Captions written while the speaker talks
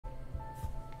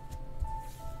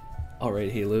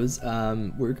Alright, Halos,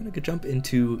 we're going to jump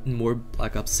into more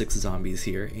Black Ops 6 zombies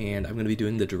here, and I'm going to be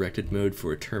doing the directed mode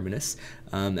for Terminus.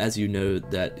 As you know,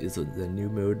 that is the new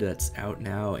mode that's out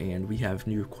now, and we have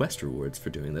new quest rewards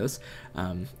for doing those.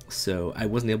 So I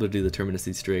wasn't able to do the Terminus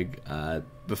Easter egg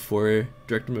before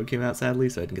directed mode came out, sadly,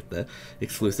 so I didn't get the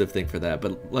exclusive thing for that,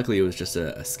 but luckily it was just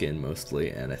a skin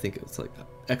mostly, and I think it was like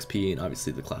XP and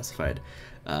obviously the classified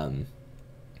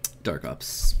Dark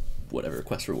Ops whatever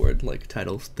quest reward like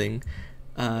title thing,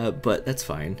 but that's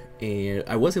fine. And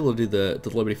I was able to do the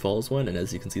Liberty Falls one, and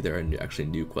as you can see there are actually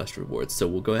new quest rewards, so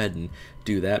we'll go ahead and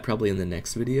do that probably in the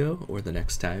next video or the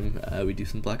next time we do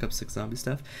some Black Ops 6 zombie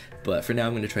stuff. But for now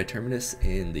I'm going to try Terminus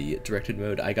in the directed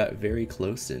mode. I got very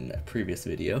close in a previous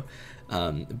video,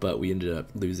 but we ended up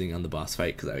losing on the boss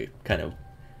fight because I kind of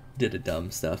did a dumb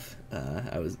stuff.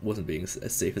 I wasn't being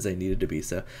as safe as I needed to be.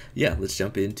 So yeah, let's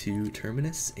jump into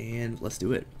Terminus and let's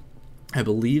do it. I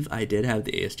believe I did have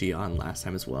the ASG on last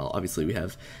time as well. Obviously we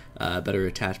have better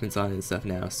attachments on and stuff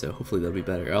now, so hopefully they'll be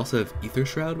better. I also have Ether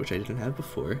Shroud, which I didn't have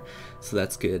before, so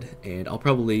that's good. And I'll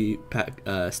probably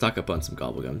stock up on some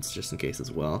Gobblegums just in case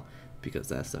as well, because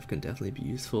that stuff can definitely be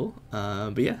useful.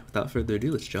 But yeah, without further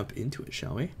ado, let's jump into it,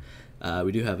 shall we?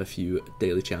 We do have a few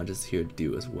daily challenges here to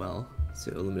do as well.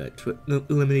 So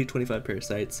eliminate 25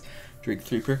 parasites, drink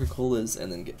 3 Coca-Colas, and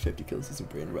then get 50 kills using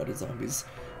brain-rotted zombies.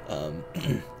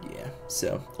 Yeah,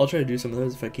 so I'll try to do some of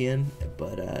those if I can,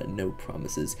 but no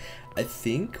promises. I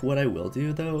think what I will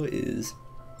do though is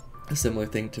a similar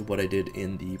thing to what I did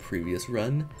in the previous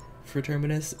run for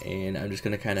Terminus, and I'm just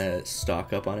gonna kind of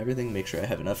stock up on everything, make sure I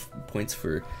have enough points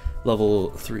for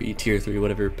level 3, tier 3,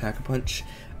 whatever, Pack-a-Punch,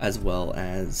 as well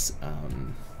as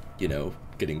you know,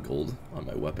 getting gold on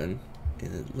my weapon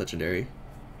in legendary.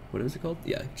 What is it called?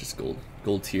 Yeah, just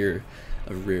gold tier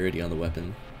of rarity on the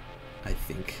weapon, I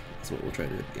think is what we'll try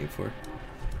to aim for.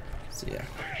 So yeah.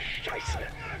 Scheiße.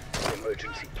 The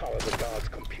emergency power of the guard's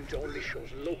computer only shows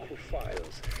local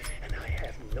files, and I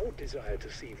have no desire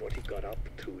to see what he got up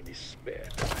to in his spare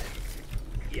time.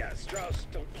 Yeah, Strauss,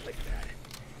 don't click that.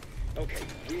 Okay,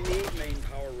 we need main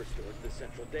power restored to the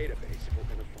central database if we're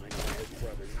going to find Maya's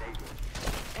brother Nathan.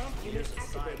 Unit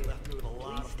activated.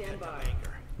 Please stand by.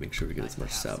 Make sure we get as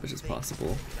much salvage as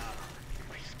possible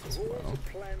as well.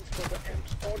 Plans for the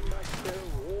amps on my cell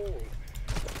wall.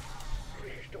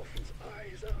 Richthoffen's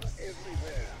eyes are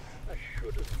everywhere. I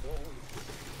should have known.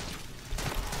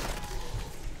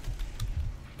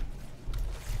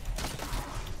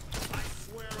 I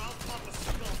swear I'll pop a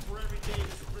skull for every day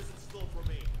this prison stole from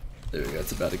me. There we go,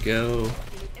 it's about to go.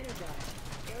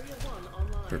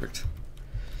 Perfect.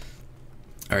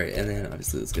 Alright, and then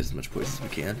obviously let's get as much points as we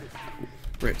can.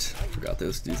 Right, forgot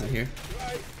those dudes in here.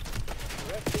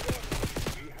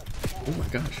 Oh my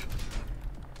gosh.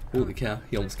 Holy cow,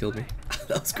 he almost killed me.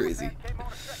 That was crazy.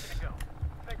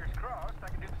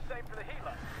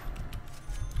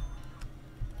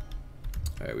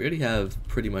 Alright, we already have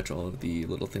pretty much all of the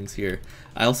little things here.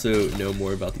 I also know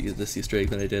more about this Easter egg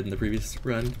than I did in the previous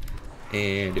run,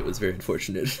 and it was very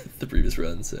unfortunate the previous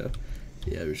run, so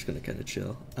yeah, we're just gonna kind of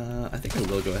chill. I think I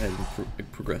will go ahead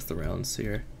and progress the rounds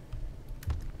here.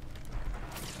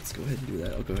 Let's go ahead and do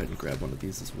that. I'll go ahead and grab one of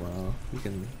these as well. We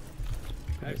can.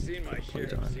 I've seen my share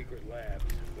of secret labs,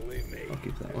 believe me. I'll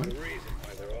keep that There's one. a reason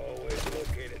why they're always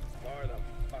located far the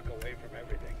fuck away from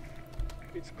everything.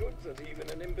 It's good that even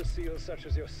an imbecile such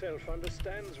as yourself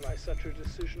understands why such a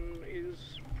decision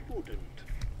is prudent.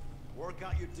 Work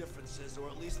out your differences, or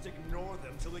at least ignore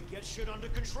them till we get shit under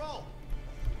control.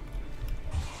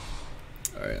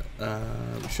 Alright,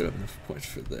 we should have enough points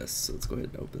for this, so let's go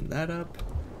ahead and open that up.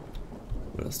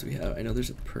 What else do we have? I know there's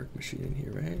a perk machine in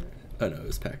here, right? Oh no, it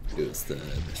was packed. It was the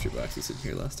mystery box was in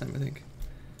here last time, I think.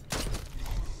 I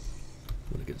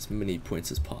want to get as many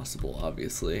points as possible,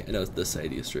 obviously. I know the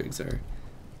side Easter eggs are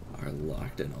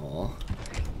locked and all.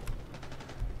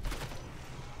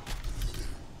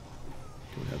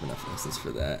 Don't have enough lessons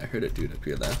for that. I heard a dude up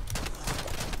here though.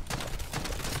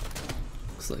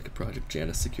 Looks like a Project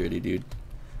Janus security dude.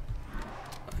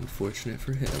 Unfortunate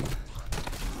for him.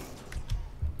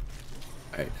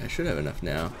 Alright, I should have enough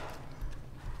now.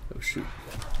 Oh shoot,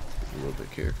 a little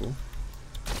bit careful.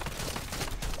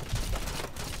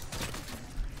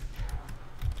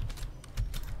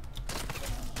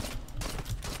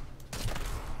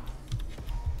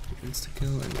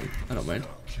 Insta-kill, I mean, I don't mind.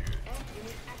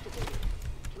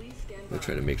 I'm gonna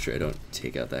try to make sure I don't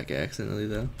take out that guy accidentally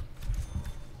though.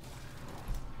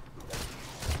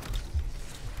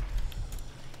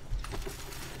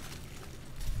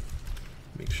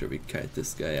 Make sure we kite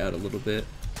this guy out a little bit.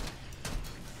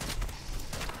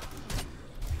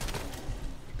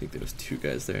 I think there was 2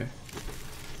 guys there.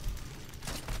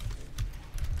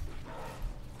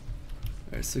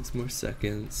 Alright, 6 more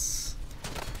seconds.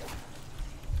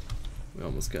 We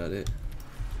almost got it.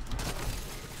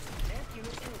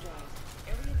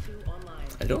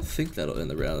 I don't think that'll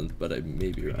end the round, but I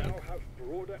may be We wrong. now have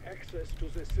broader access to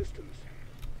their systems.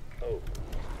 Oh,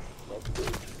 not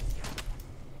good.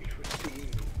 It would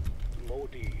seem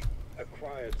Modi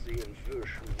acquired the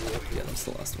inversion warhead. Yeah, that's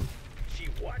the last one. She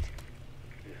what?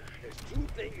 There's 2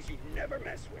 things you never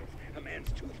mess with. A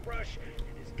man's toothbrush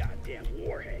and his goddamn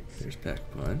warheads. There's Pack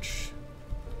Punch.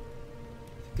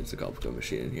 There's a Gobble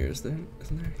machine in here, isn't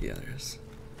there? Yeah, there is.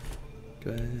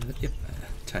 Go ahead. Yep.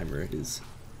 Timer is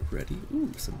ready.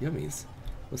 Ooh, some yummies.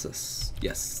 What's this?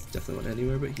 Yes, definitely want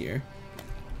anywhere but here.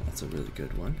 That's a really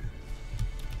good one.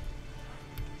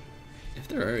 If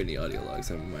there are any audio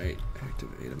logs, I might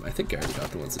activate them. I think I already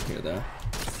got the ones in here, though.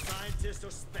 Scientist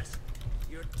or specimen,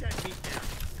 you're dead meat now.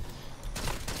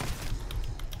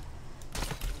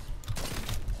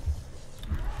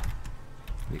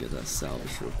 Let me get that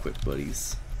salvage real quick,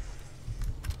 buddies.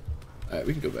 Alright,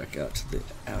 we can go back out to the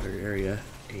outer area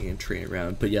and train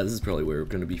around. But yeah, this is probably where we're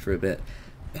going to be for a bit.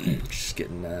 Just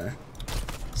getting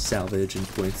salvage and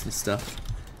points and stuff,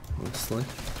 mostly.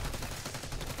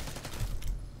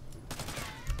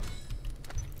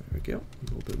 There we go. A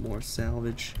little bit more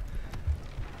salvage.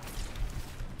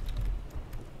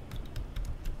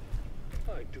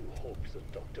 I do hope that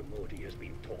Dr. Modi has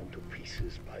been torn to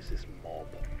pieces by this mob.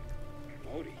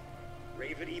 Modi?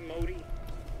 Raven E. Modi?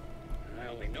 I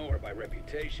only know her by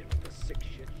reputation with the sick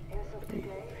shit.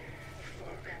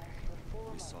 Fuck.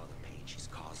 We saw the pain she's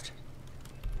caused.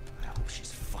 I hope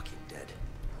she's fucking dead.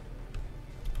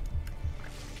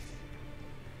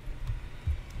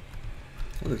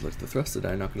 Well, looks like the thrust to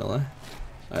die, not gonna lie.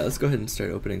 Alright, let's go ahead and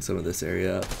start opening some of this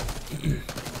area up.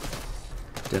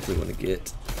 Definitely want to get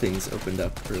things opened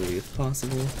up early if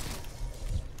possible.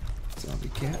 Zombie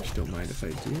catch, don't mind if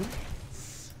I do.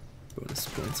 Bonus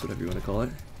points, whatever you want to call it.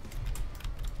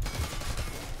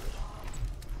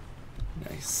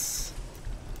 Nice.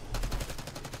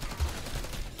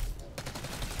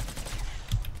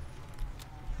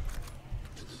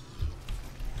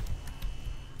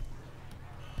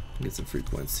 Get some free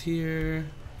points here.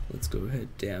 Let's go ahead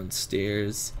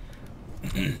downstairs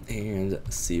and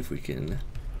see if we can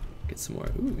get some more.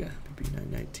 Ooh, we got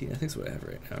PP919. I think that's what I have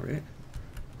right now, right?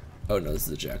 Oh no, this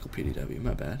is a Jackal PDW,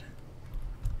 my bad.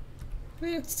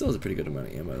 Yeah, it still has a pretty good amount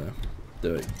of ammo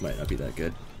though it might not be that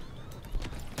good.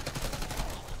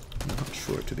 Not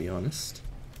sure, to be honest.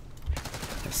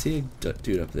 I see a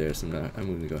dude up there, so I'm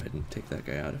going to go ahead and take that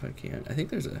guy out if I can. I think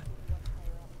there's a...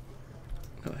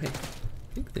 Oh, hey.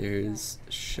 I think there's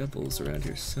shovels around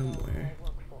here somewhere.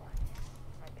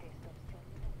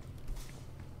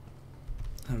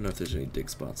 I don't know if there's any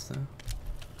dig spots, though.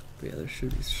 But yeah, there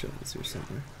should be shovels here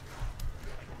somewhere.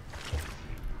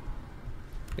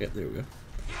 Yep, there we go.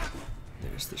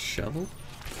 There's the shovel.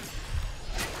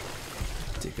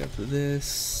 Dig up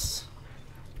this.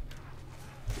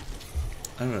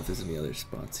 I don't know if there's any other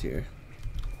spots here.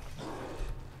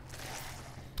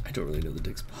 I don't really know the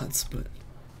dig spots, but...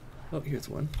 Oh, here's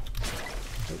one.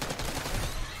 Oh.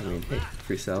 I mean, hey,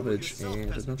 free salvage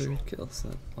and another kill,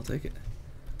 so I'll take it.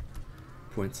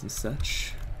 Points and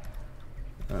such.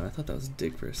 I thought that was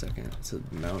dig for a second. It said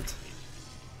mount.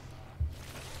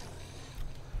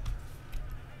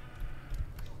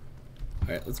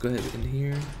 Alright, let's go ahead in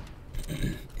here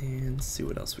and see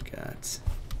what else we got.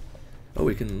 Oh,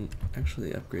 we can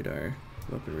actually upgrade our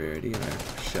weapon rarity and our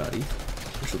shoddy,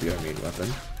 which will be our main weapon,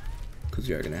 because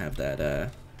we are going to have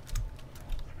that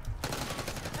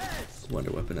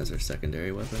wonder weapon as our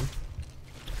secondary weapon.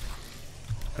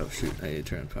 Oh shoot, I need to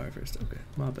turn on power first. Okay,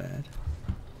 my bad.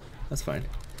 That's fine.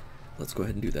 Let's go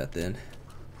ahead and do that then.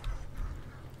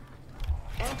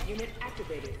 Amp unit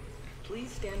activated.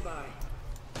 Please stand by.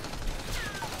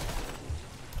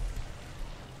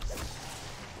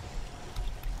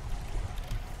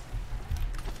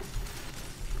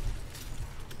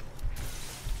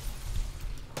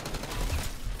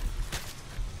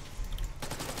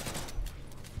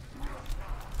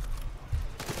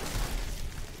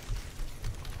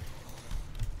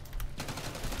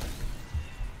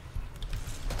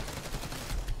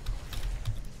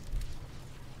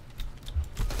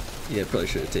 Yeah, probably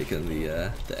should have taken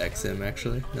the XM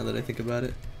actually, now that I think about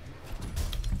it.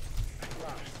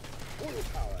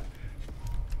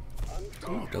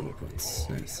 Oh, double points.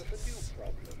 Nice.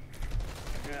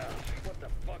 Yeah, what the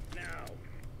fuck now?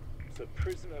 The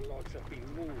prisoner logs have been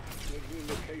moved to a new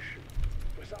location.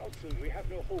 Without them, we have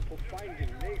no hope of finding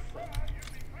Nathan.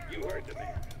 You heard the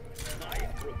man. Maya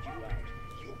broke you out.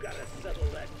 You gotta settle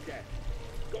that debt.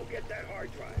 Go get that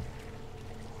hard drive.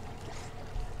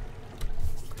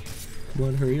 Come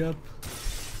on, hurry up.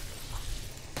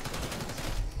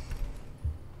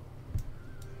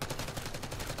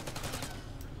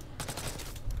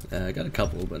 I got a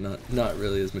couple, but not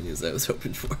really as many as I was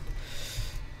hoping for.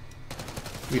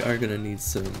 We are gonna need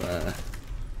some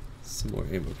more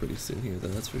ammo pretty soon here, though.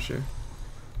 That's for sure.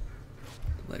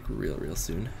 Like real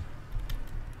soon.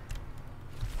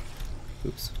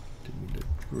 Oops, didn't mean to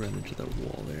run into that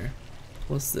wall there.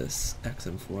 What's this?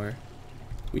 XM4.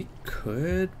 We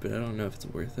could, but I don't know if it's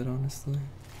worth it, honestly.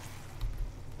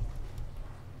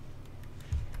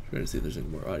 I'm trying to see if there's any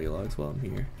more audio logs while I'm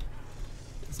here.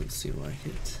 Doesn't seem like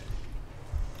it.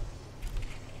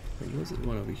 There was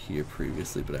one over here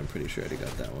previously, but I'm pretty sure I already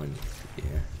got that one.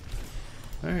 Yeah.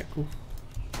 Alright, cool.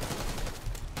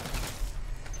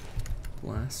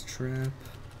 Blast trap.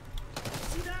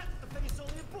 See that? The thing is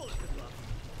only a bullet could love.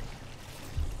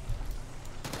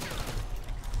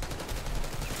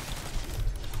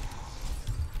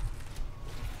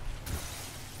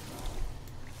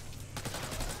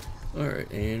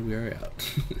 Alright, and we are out.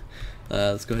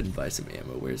 Let's go ahead and buy some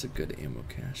ammo. Where's a good ammo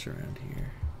cache around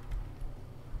here?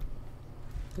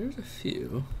 There's a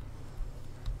few.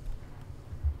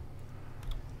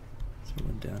 Is there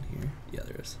one down here? Yeah,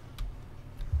 there is.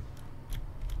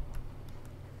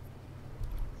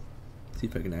 See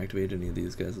if I can activate any of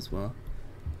these guys as well.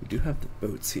 We do have the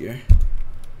boats here.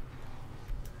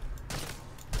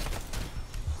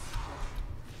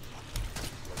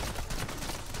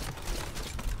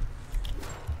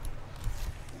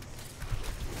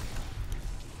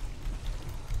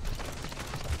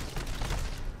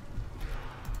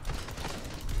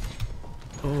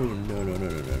 Oh, no.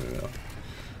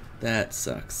 That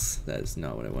sucks. That is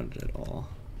not what I wanted at all.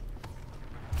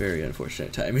 Very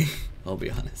unfortunate timing, I'll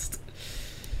be honest.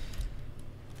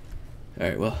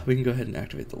 Alright, well, we can go ahead and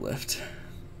activate the lift.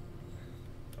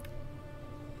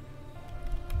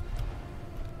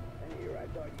 Here, I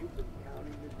thought you've been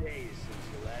counting the days since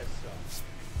you last saw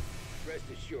me. Rest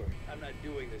assured, I'm not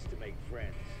doing this to make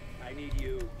friends. I need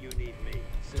you, you need me.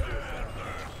 Simple as that.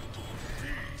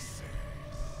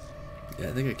 Yeah,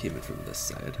 I think I came in from this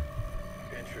side.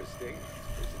 Interesting.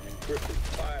 There's an encrypted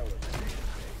file in the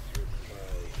database written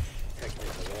by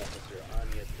Technical Officer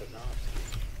Anya Tanovsky.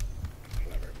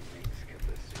 Clever minx kept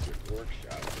a secret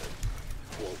workshop that,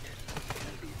 quote,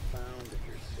 can be found if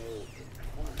you're so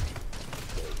inclined,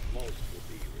 though most will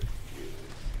be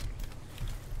refused.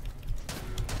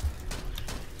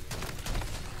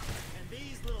 And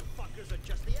these little fuckers are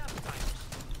just the appetizers.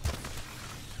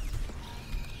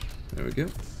 There we go.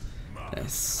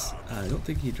 Nice. I don't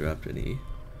think he dropped any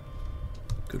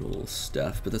good old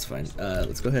stuff, but that's fine.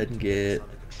 Let's go ahead and get...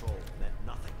 Under control meant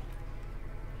nothing.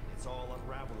 It's all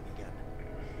unraveling again.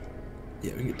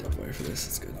 Yeah, we can get Delaware for this.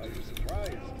 It's good. Are you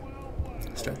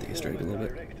surprised? Start the Easter egg a little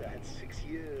bit. Director had 6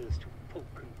 years to poke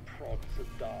and prod the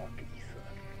dark ether.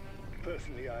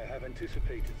 Personally, I have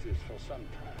anticipated this for some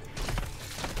time.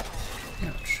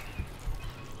 Ouch.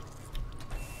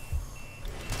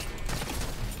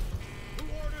 Who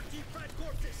ordered deep-fried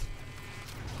corpses?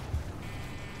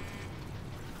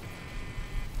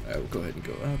 Alright, we'll go ahead and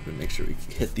go up and make sure we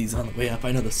hit these on the way up.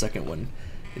 I know the second one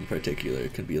in particular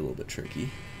can be a little bit tricky.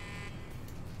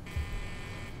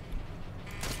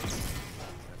 At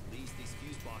least these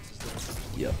fuse boxes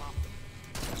don't Yep.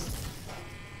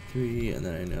 3, and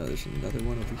then I know there's another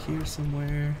one over here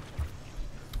somewhere.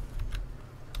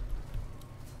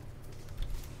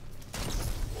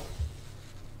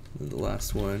 And the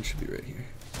last one should be right here.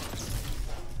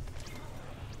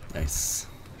 Nice.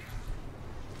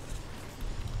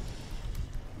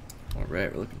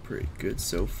 Alright, we're looking pretty good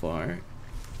so far.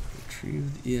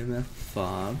 Retrieve the EMF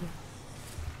fob.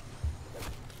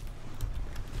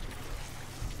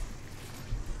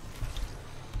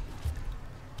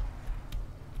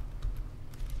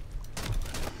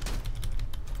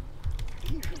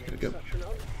 Even There we in go. such an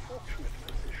unfortunate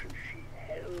position, she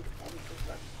held onto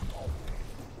the soul.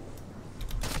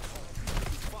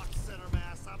 Fuck center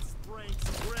mass, I'm spraying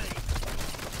some gray.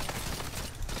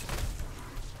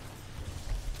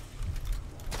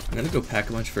 I'm gonna go pack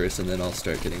a bunch first, and then I'll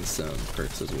start getting some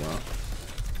perks as well.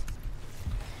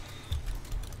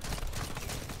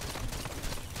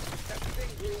 That thing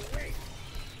blew away.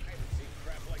 I haven't seen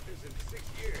crap like this in 6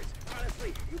 years.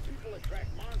 Honestly, you people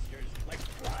attract monsters like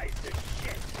flies to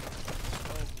shit.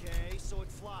 Okay, so it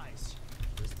flies.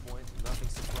 At this point, nothing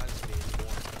surprises me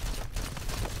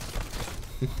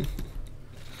anymore.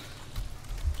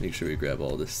 Make sure we grab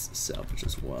all this salvage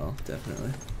as well,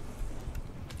 definitely.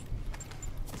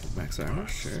 Max armor,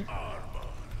 sure.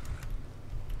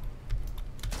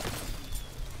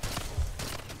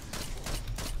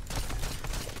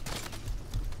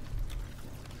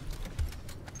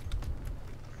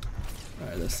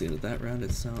 Alright, that's the end of that round.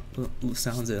 It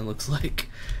sounds and looks like.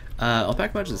 I'll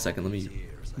pack match in a second. Let me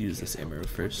use this ammo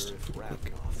first.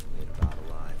 Quick.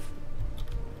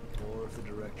 Or if the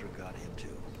director got him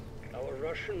too. Our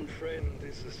Russian friend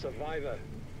is a survivor.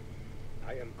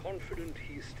 I am confident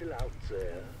he's still out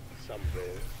there,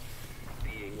 somewhere,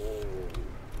 being all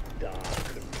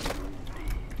dark and moody.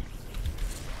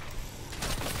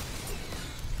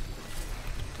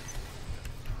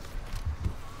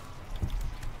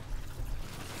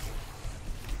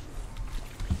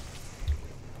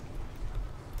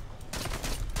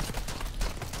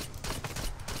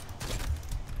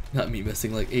 Not me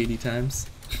missing like 80 times.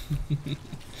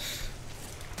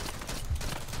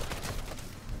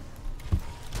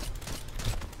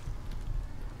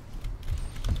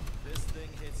 This thing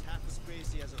hits half as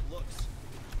crazy as it looks.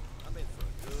 I'm in for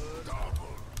a good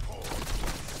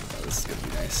Oh, this is gonna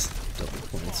be nice. Double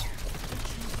points.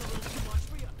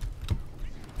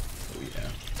 Oh yeah.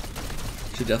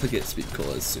 Should definitely get speed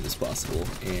cola as soon as possible,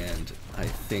 and I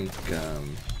think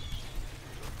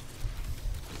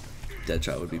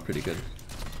Deadshot would be a pretty good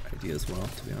idea as well,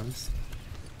 to be honest.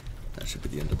 That should be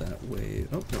the end of that wave.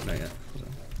 Oh, no, not yet. Hold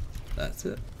on. That's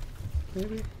it.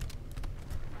 Maybe?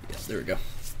 Yeah, there we go.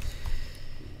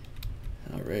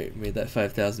 Alright, made that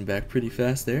 5,000 back pretty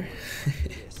fast there.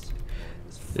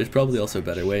 There's probably also a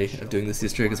better way of doing this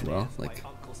Easter egg as well, like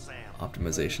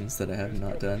optimizations that I have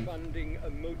not done. Funding a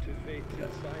motivated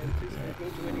scientist to go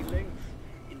to any length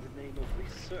in the name of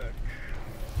research.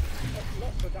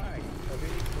 Not that I have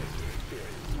any personal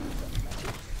experience with such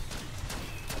matters.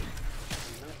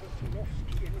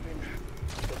 Navarovsky invention.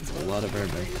 It's a lot of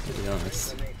armor, to be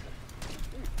honest.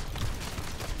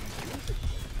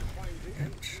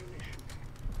 Ouch.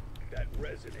 That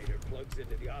resonator plugs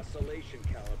into the oscillation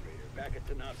calibrator back at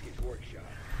Tanofsky's workshop.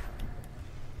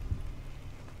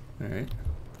 Alright,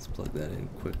 let's plug that in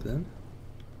quick then.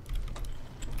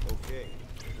 Okay,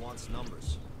 it wants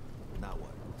numbers. Now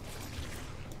what?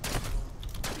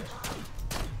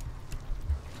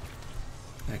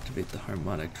 Activate the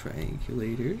harmonic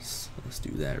triangulators. Let's do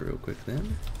that real quick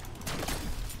then.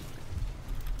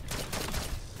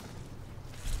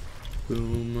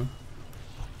 Boom.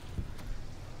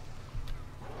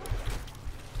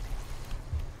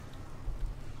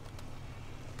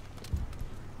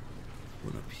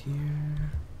 One up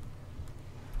here.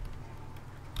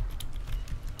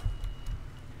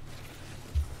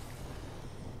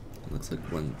 It looks like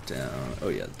one down. Oh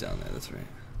yeah, down there, that's right.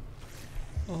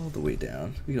 All the way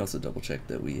down. We can also double check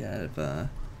that we have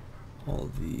all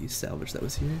the salvage that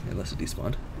was here, unless it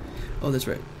despawned. Oh, that's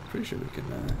right. Pretty sure we can,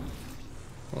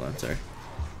 hold on, sorry.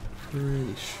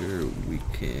 Pretty sure we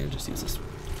can just use this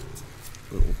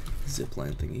little zip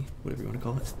line thingy, whatever you want to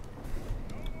call it.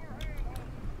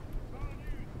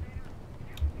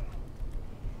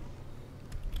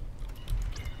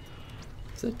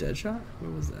 Is that Deadshot?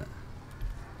 What was that?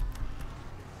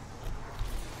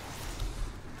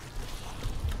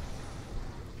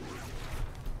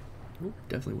 Ooh,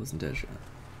 definitely wasn't Deadshot.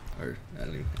 Or, I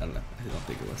don't know. I don't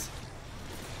think it was.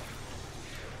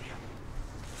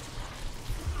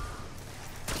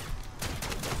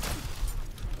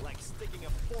 Like sticking a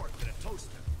fork in a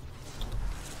toaster.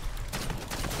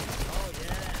 Oh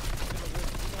yeah.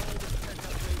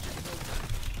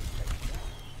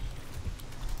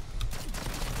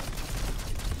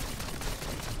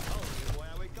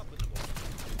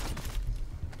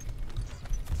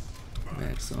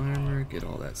 Max armor, get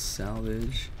all that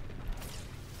salvage.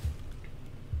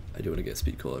 I do want to get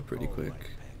speed cola pretty quick.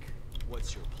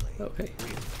 What's your plan? Oh, hey.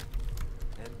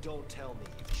 And don't tell me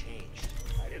you've changed.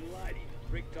 I didn't lie to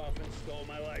you. Richtofen stole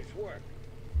my life's work.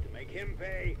 To make him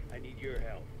pay, I need your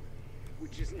help.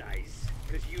 Which is nice,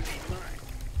 because you need mine.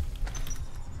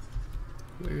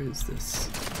 Where is this?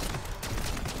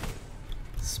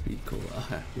 Speed cola.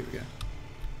 Aha, here we go.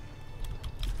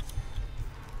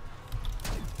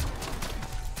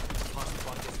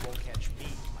 Buckets won't catch me.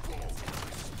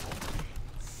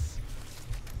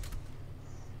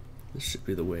 This should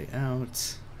be the way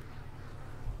out.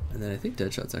 And then I think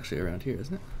Deadshot's actually around here,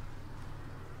 isn't it?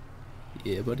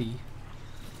 Yeah, buddy.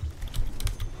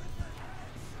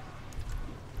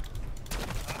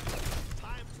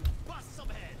 Time to bust some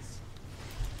heads.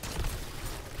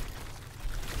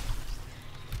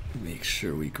 Make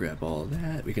sure we grab all of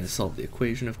that. We can solve the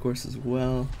equation, of course, as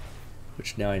well.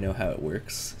 Which now I know how it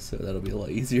works, so that'll be a lot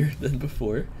easier than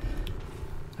before.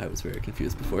 I was very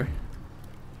confused before.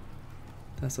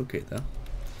 That's okay, though.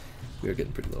 We are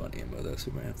getting pretty low on ammo, though, so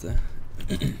we might have to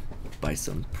buy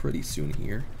some pretty soon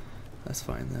here. That's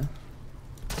fine, though.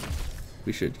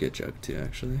 We should get Jug, too,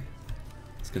 actually.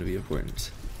 It's gonna be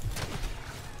important.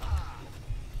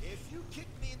 If you kick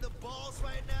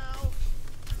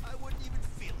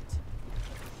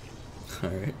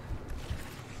Alright.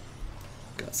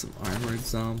 Got some armored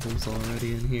zombies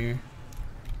already in here.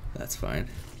 That's fine.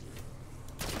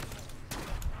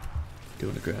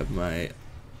 Going to grab my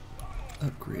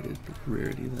upgraded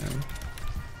rarity though.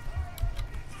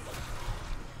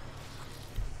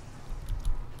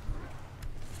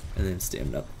 And then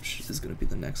stamina up is going to be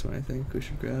the next one I think we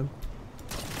should grab.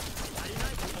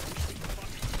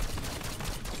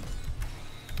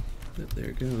 Yep, there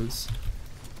it goes.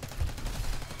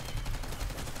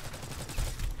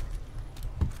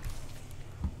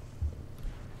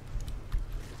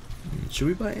 Should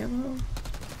we buy ammo?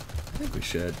 I think we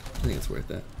should. I think it's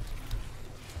worth it.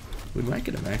 We might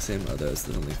get a max ammo though, is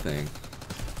the only thing.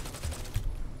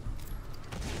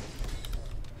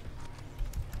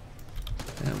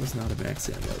 That was not a max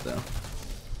ammo though.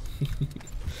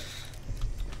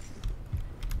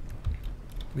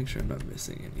 Make sure I'm not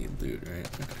missing any loot, right?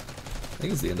 Okay. I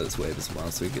think it's the end of this wave as well,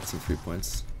 so we get some free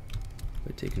points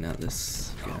by taking out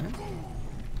this guy.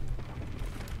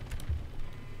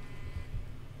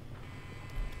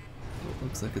 Oh,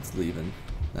 looks like it's leaving.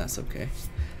 That's okay.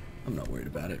 I'm not worried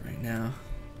about it right now.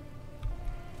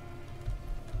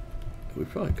 We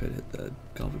probably could hit the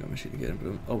golf gun machine again,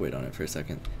 but I'll wait on it for a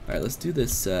second. All right, let's do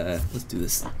this. Let's do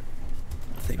this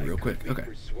thing real quick. Okay.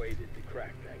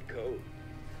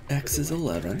 X is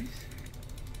 11,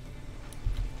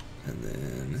 and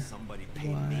then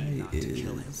Y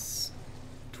is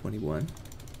 21.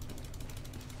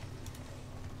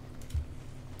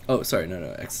 Oh, sorry,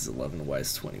 no, X is 11, Y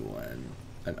is 21.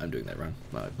 I'm doing that wrong.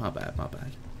 My bad, my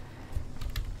bad.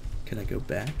 Can I go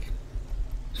back?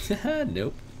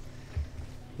 Nope.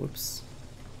 Whoops.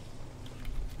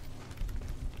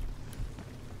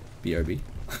 BRB.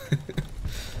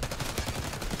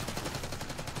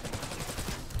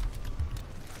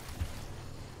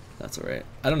 That's alright.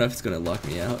 I don't know if it's gonna lock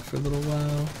me out for a little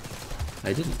while.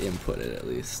 I didn't input it at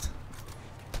least,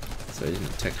 so I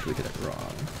didn't technically get it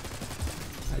wrong.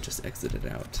 I just exited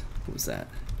out. What was that?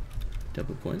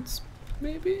 Double points?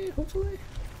 Maybe? Hopefully?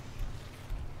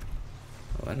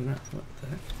 Oh, I don't know. What the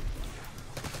heck?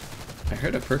 I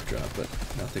heard a perk drop, but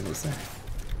nothing was there.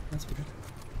 That's weird.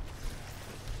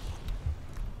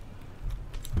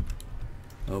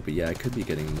 Oh, but yeah, I could be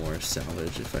getting more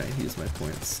salvage if I use my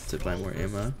points to buy more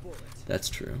ammo. That's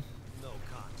true.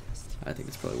 I think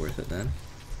it's probably worth it then.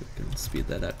 We can speed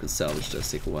that up because salvage does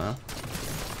take a while.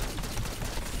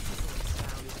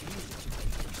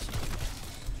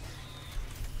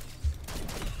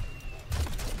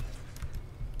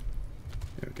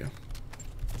 There we go.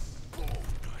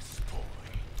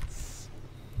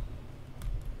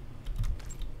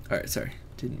 Alright, sorry.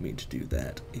 Didn't mean to do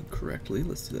that incorrectly.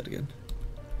 Let's do that again.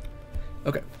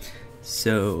 Okay,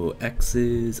 so X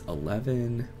is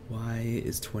 11, Y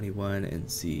is 21, and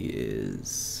Z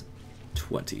is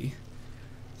 20.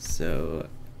 So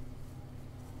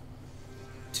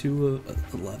 2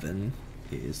 of 11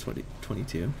 is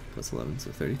 22, plus 11,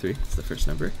 so 33. That's the first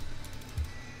number.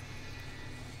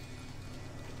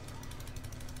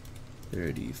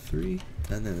 33,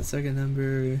 and then the second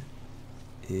number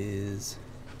is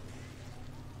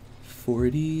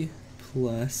 40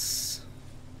 plus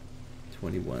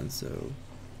 21, so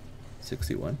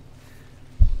 61,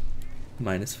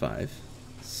 minus 5,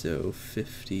 so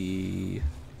 56,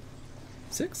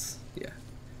 yeah,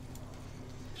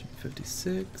 should be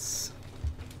 56,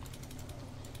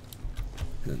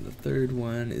 and then the third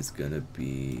one is gonna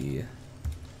be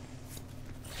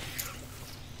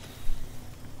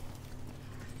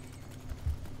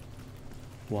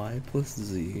Y plus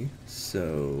Z,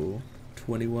 so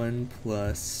 21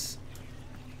 plus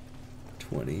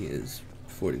 20 is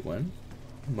 41,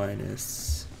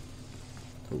 minus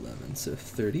 11, so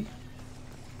 30.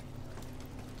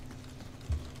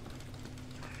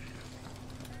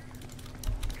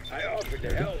 I offered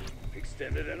to help,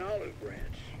 extended an olive branch,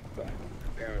 but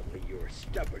apparently your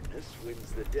stubbornness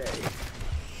wins the day.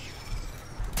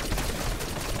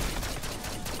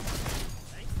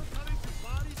 Thanks for coming to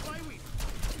Bodies by Weaver.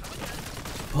 Come again.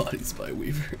 Bodies by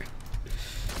Weaver.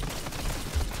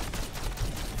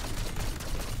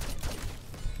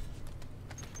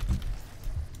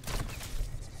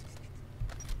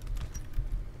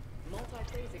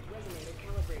 Multi-phasic resonator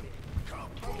calibrated.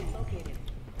 Target located.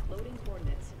 Loading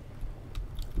coordinates.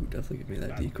 Ooh, definitely give me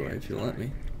that decoy if you'll let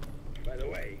me. By the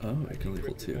way, Oh, I can only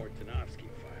hold 2.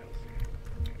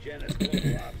 Janus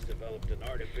Global Ops developed an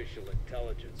artificial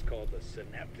intelligence called the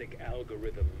Synaptic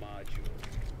Algorithm Module.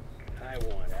 I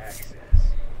want access.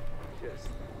 Just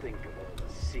think of all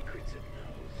the secrets it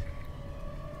knows.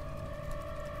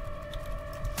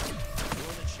 Two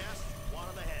in the chest, one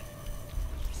on the head.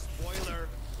 Spoiler,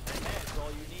 the head's all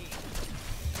you need.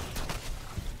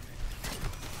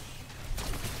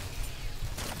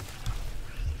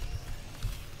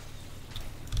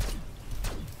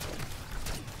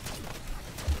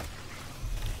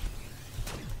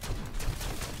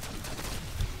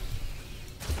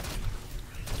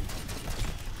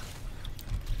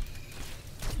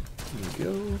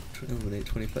 go. Eliminate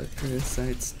 25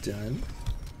 parasites, done.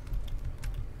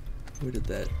 Where did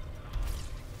that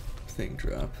thing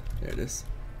drop? There it is.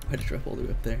 I had to drop all the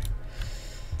way up there.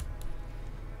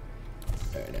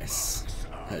 Very nice.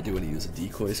 I do want to use a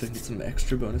decoy so I can get some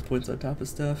extra bonus points on top of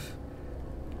stuff.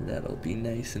 That'll be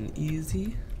nice and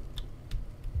easy.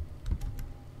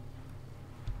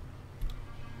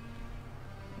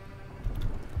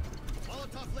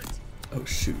 Oh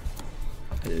shoot.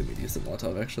 I didn't mean to use the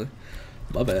Molotov actually.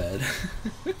 My bad.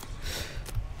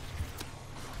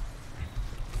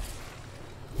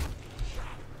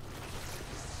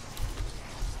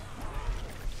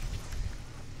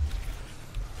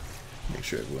 Make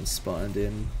sure everyone's spawned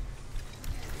in.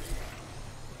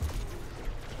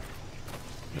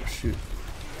 Oh shoot.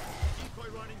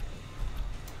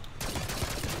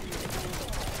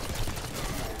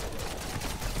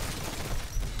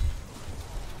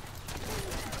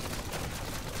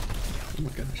 Oh my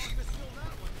gosh.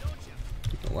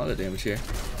 A lot of damage here.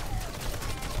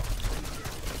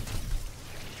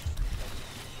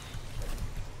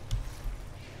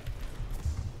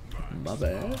 My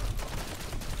bad.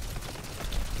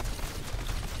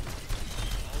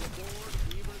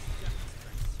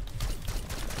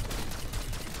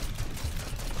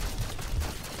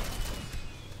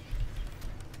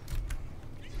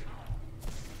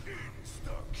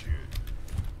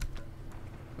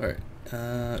 Alright,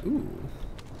 ooh.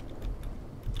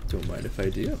 Don't mind if I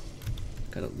do.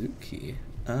 Got a loot key.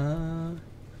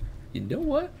 You know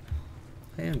what?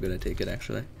 I am gonna take it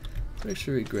actually. Let's make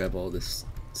sure we grab all this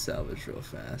salvage real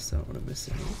fast. I don't want to miss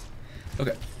any.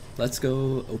 Okay, let's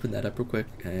go open that up real quick.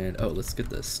 And oh, let's get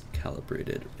this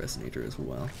calibrated resonator as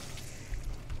well.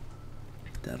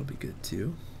 That'll be good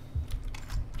too.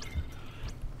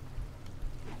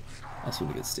 Also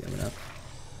want to get stamina up.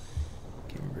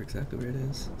 Can't remember exactly where it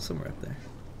is. Somewhere up there.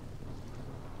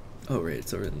 Oh right,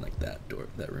 it's over in like that door,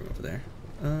 that room over there.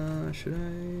 Should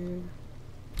I?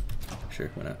 Sure,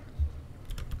 why not?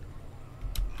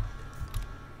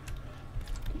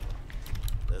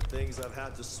 The things I've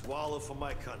had to swallow for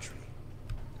my country.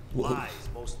 Whoa. Lies,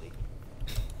 mostly.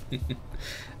 Oh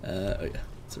yeah,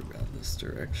 it's around this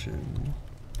direction.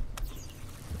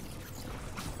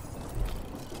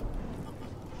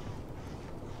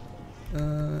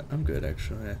 I'm good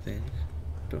actually, I think.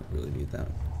 Don't really need that.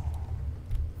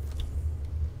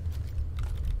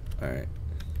 Alright.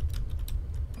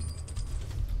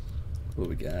 What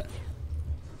we got?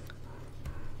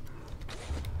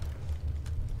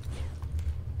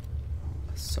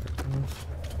 Sarkov.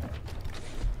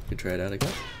 You can try it out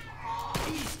again.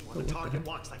 Well, the target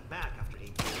walks like mad after 8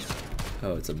 years.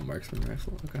 Oh, it's a marksman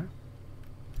rifle. Okay.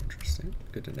 Interesting.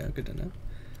 Good to know. Good to know.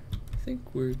 I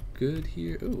think we're good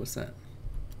here. Oh, what's that?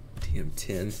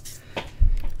 TM10.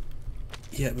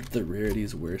 Yeah, but the rarity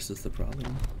is worse is the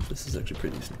problem. This is actually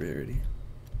pretty decent rarity.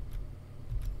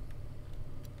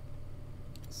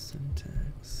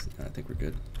 Syntax. I think we're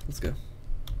good. Let's go.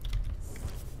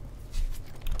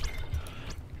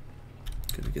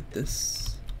 Gonna get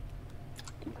this.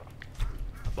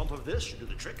 A bump of this should do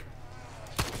the trick.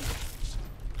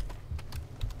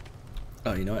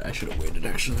 Oh, you know what? I should have waited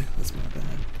actually. That's my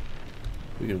bad.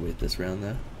 We can wait this round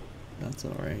though. That's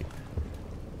alright.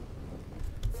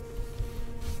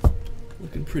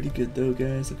 Looking pretty good though,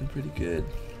 guys. Looking pretty good.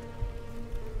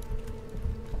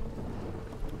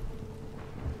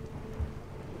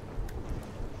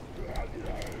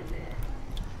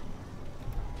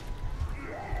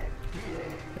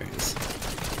 There he is.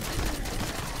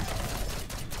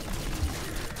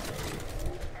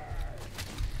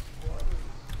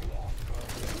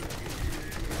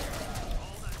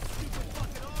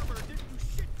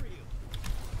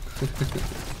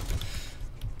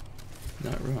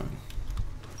 Not wrong.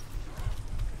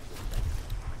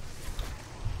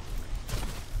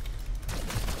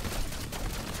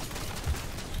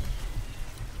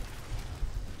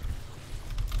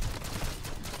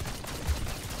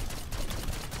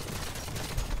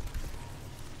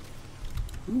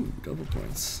 Ooh, double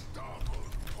points.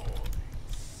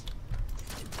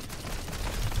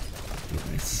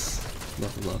 Nice.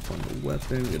 Level up on the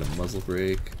weapon, get a muzzle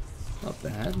brake. Not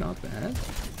bad, not bad.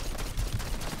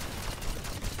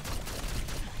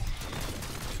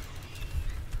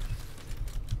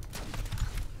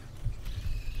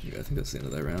 Yeah, I think that's the end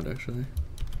of that round actually.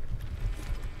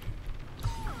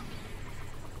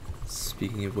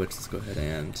 Speaking of which, let's go ahead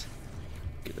and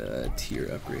get a tier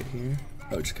upgrade here.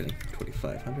 Oh, just kidding.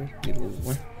 2,500. Need a little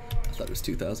more. I thought it was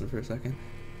 2,000 for a second.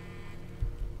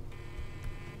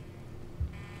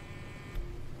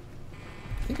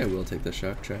 I think I will take the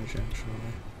shock charge actually.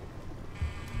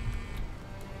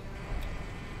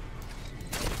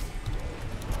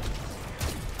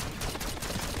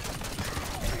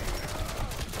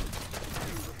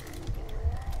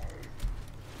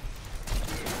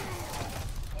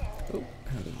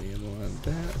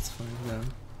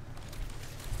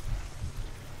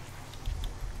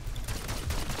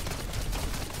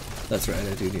 That's right,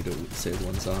 I do need to save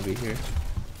one zombie here.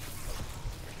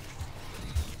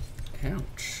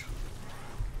 Ouch.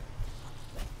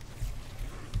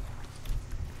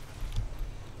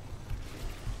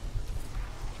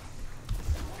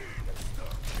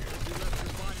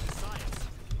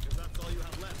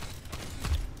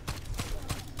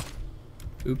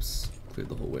 Oops, cleared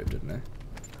the whole wave, didn't I?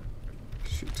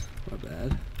 Shoot, my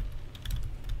bad.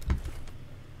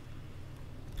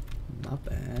 My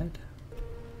bad.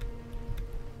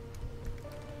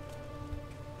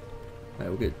 Alright,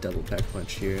 we'll get double pack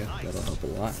punch here. Nice. That'll help a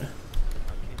lot. Can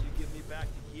you give me back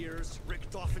the years Rick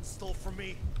Dolphin stole from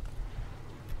me?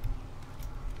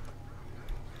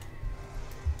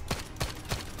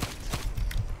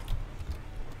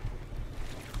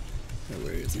 Oh,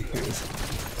 where is he? Here he is.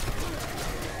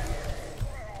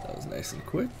 That was nice and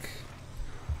quick.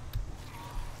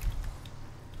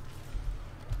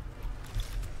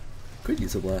 Could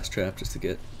use a blast trap just to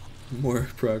get more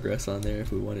progress on there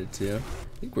if we wanted to. I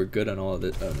think we're good on all of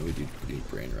it. Oh no, we need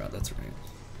brain rot, that's right.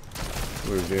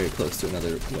 We're very close to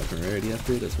another weapon rarity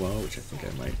upgrade as well, which I think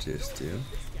I might just do.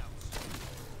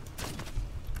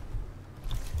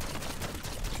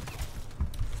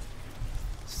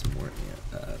 Some more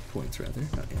points rather,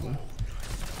 not ammo.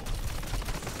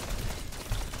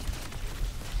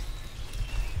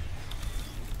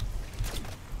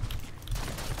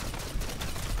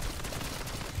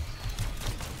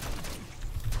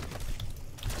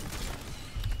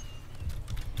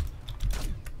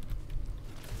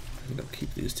 I think I'll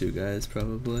keep these two guys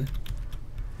probably.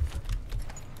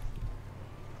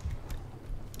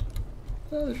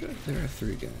 Oh, there are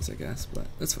 3 guys, I guess, but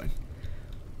that's fine.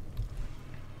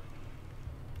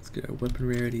 Let's get our weapon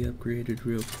rarity upgraded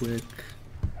real quick.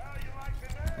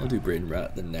 I'll do brain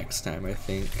rot the next time, I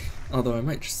think. Although I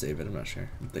might just save it, I'm not sure.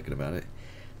 I'm thinking about it.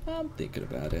 But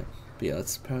yeah,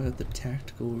 let's power the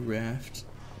tactical raft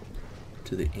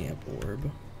to the amp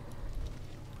orb.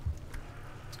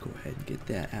 Let's go ahead and get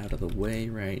that out of the way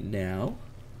right now.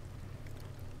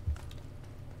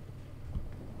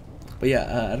 But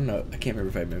yeah, I don't know, I can't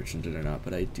remember if I mentioned it or not,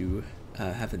 but I do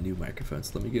have a new microphone,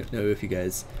 so let me know if you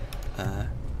guys are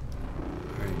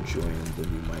enjoying the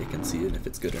new mic and see if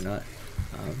it's good or not.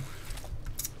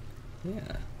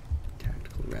 Yeah,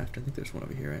 tactical raft, I think there's one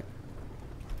over here, right?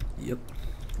 Yep,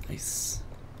 nice.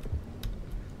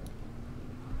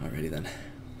 Alrighty then.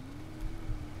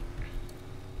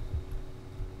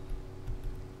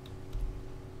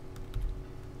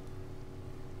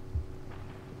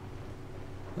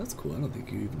 That's cool, I don't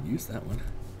think you even used that one.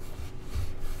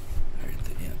 Alright,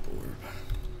 the amp orb.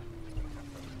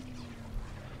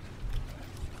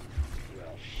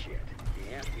 Well, shit.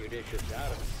 The amp munition's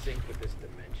out of sync with this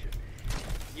dimension.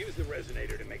 Use the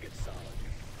resonator to make it solid.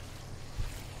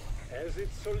 As it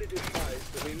solidifies,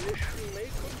 the munition may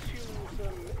consume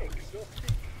some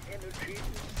exotic energy.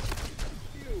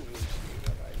 You will see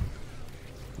what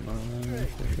I mean. There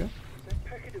we go. That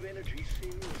packet of energy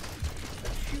seems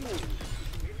attuned to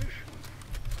the munition.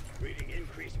 Reading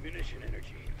increased munition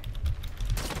energy.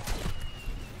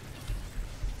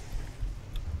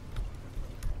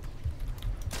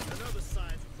 Another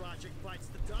science project bites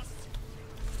the dust.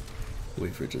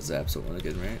 Wait for it to zap someone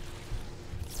again, right?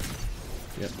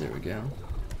 Yep, there we go.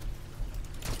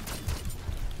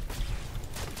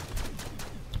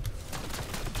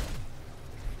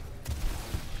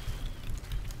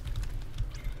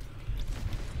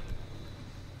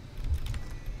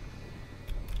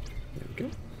 There we go.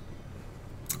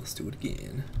 Let's do it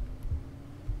again.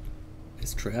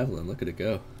 It's traveling, look at it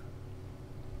go.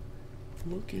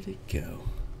 Look at it go.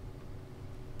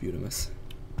 Beautimus.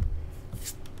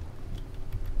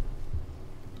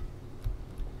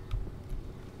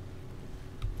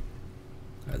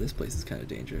 This place is kind of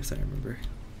dangerous, I remember.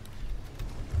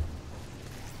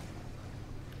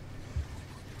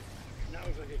 Now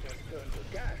that it has turned to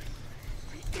gas,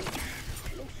 we inch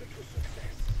closer to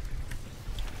success.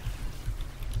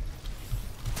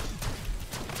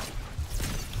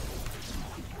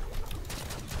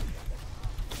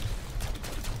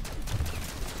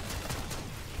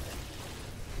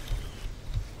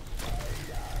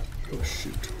 Oh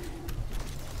shoot.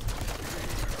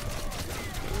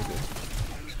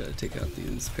 Gotta take out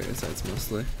these parasites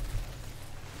mostly.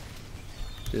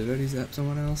 Did it already zap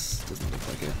someone else? Doesn't look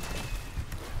like it.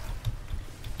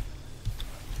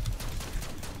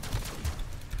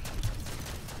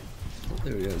 Oh,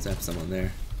 there we go, zap someone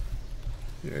there.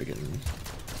 We are getting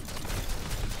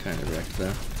kind of wrecked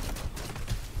though.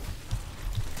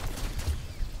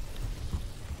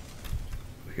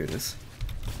 Oh, here it is.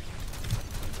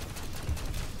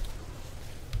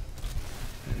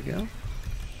 There we go.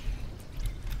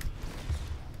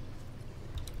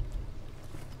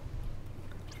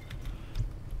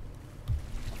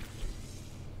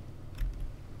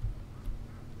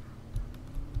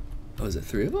 Oh, is it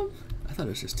 3 of them? I thought it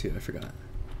was just 2. I forgot.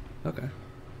 Okay.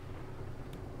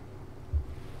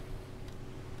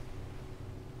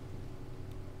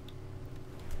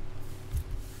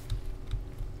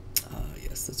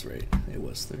 Yes, that's right. It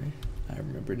was 3. I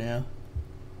remember now.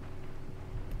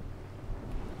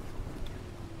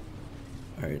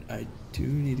 Alright, I do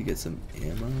need to get some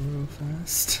ammo real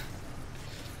fast.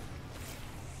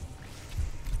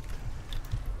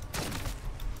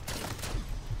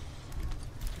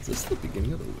 Is this the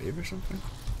beginning of the wave or something?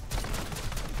 I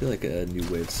feel like a new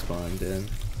wave spawned in,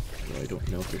 though I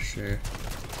don't know for sure.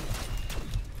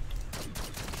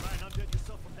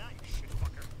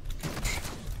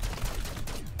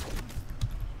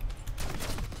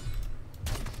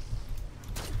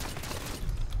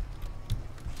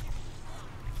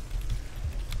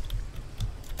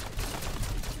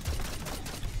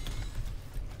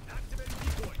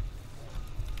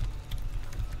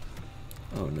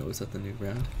 Oh no, is that the new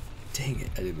round? Dang it,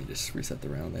 I didn't mean to just reset the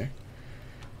round there.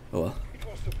 Oh well. It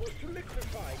was supposed to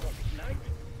liquefy, not ignite.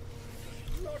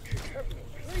 Does logic have no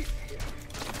place here?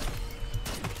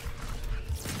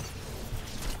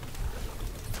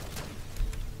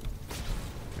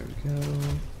 There we go.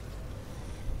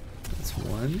 That's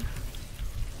 1.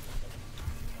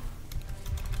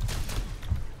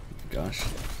 Gosh,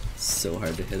 it's so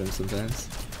hard to hit him sometimes.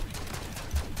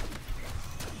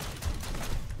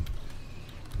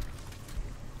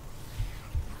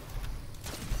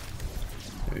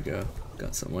 There we go.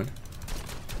 Got someone.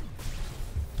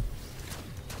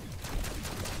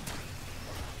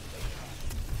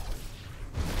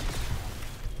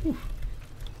 Whew.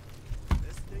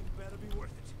 This thing better be worth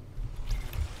it.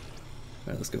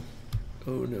 Alright, let's go.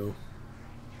 Oh no.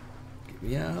 Get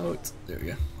me out. There we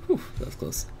go. Whew, that was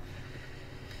close.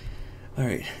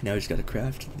 Alright, now we just gotta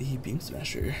craft the beam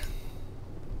smasher.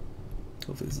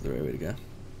 Hopefully this is the right way to go.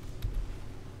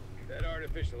 That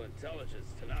artificial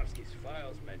intelligence Tanofsky's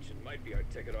files mentioned might be our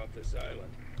ticket off this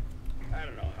island. I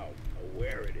don't know how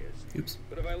aware it is. Oops.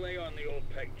 But if I lay on the old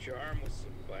peg charm with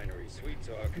some binary sweet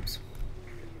talk, Oops.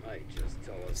 it might just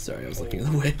tell us. Sorry, I was the looking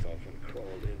hole the way. it's often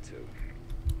crawled into.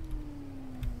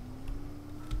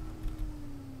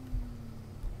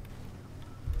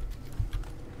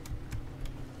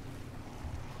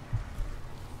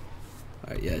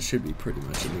 Alright, yeah, it should be pretty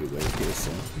much a new wave here,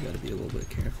 so we gotta be a little bit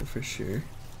careful for sure.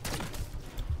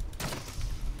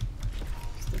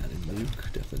 Is that a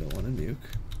nuke? Definitely don't want a nuke.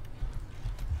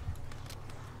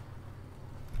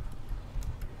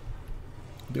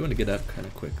 I do want to get up kind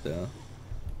of quick though,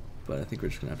 but I think we're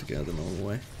just gonna have to go the normal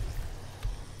way.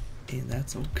 And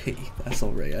that's okay. That's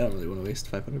alright. I don't really want to waste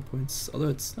 500 points, although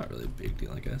it's not really a big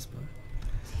deal, I guess, but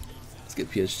let's get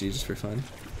PhD just for fun.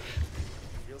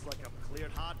 Feels like I'm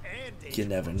cleared hot and You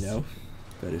never dangerous. know.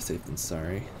 Better safe than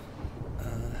sorry.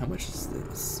 How much is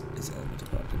this? Is elemental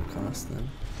pot gonna cost them?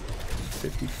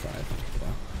 55.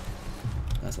 Wow.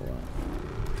 That's a lot.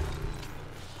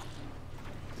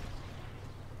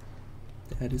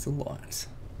 That is a lot.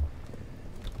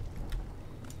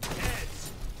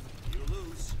 Heads. You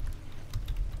lose.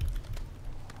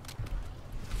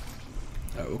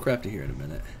 Alright, we'll craft it here in a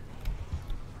minute.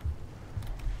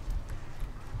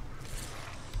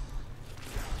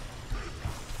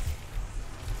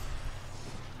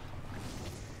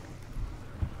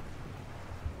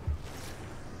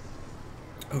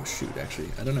 Oh shoot, actually,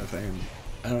 I don't know if I am.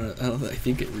 I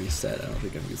think it reset. I don't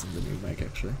think I'm using the new mic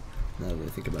actually. Now that I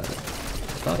think about it.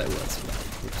 I thought I was, but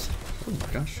oops. Oh my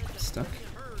gosh, stuck.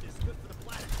 Herd is good for the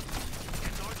planet.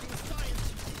 And argue with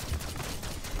science.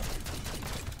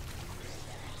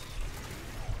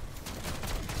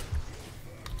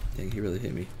 Dang, he really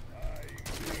hit me.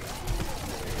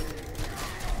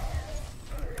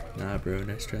 Nah, bro,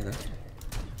 nice try though.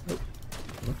 Oh,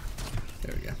 look.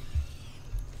 There we go.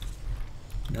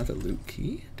 Another loot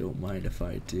key. Don't mind if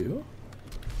I do.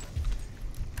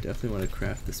 Definitely want to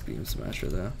craft this beam smasher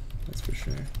though. That's for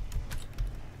sure.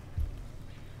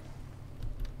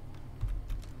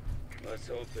 Let's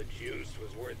hope the juice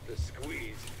was worth the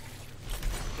squeeze.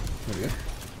 There we go.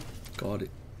 Got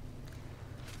it.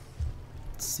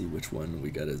 Let's see which one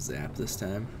we gotta zap this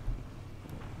time.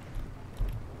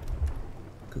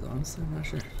 Because honestly, I'm not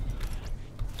sure.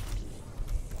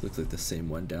 Looks like the same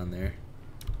one down there.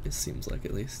 It seems like,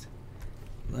 at least.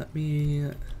 Let me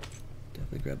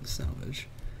definitely grab the salvage.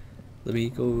 Let me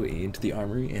go into the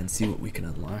armory and see what we can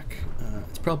unlock.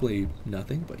 It's probably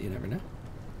nothing, but you never know.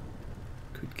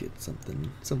 Could get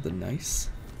something nice.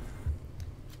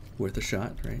 Worth a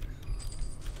shot, right?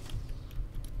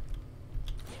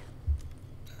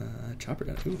 Chopper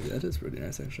gun. Ooh, that is pretty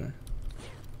nice, actually.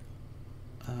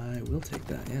 I will take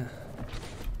that, yeah.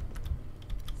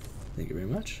 Thank you very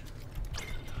much.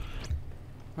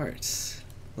 Alright,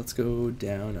 let's go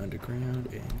down underground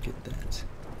and get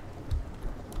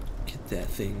that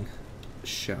thing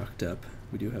shocked up.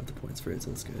 We do have the points for it,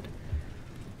 so that's good.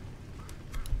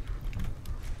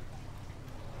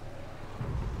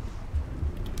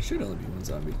 Should only be one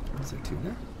zombie. Is there two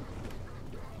now?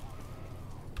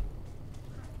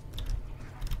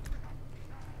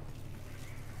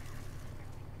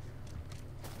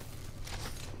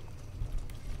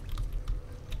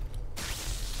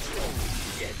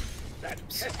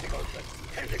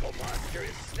 Tentacle monster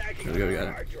is snagging There we go, we on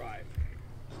got our it. hard drive.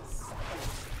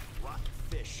 Rotten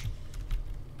fish.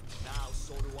 Now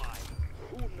so do I.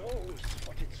 Who knows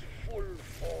what its full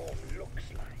form looks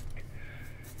like?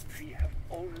 We have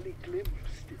only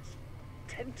glimpsed its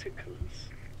tentacles.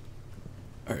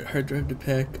 Alright, hard drive to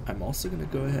pack. I'm also going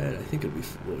to go ahead, I think we'll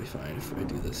be fine if I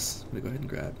do this. I'm going to go ahead and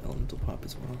grab elemental pop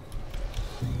as well.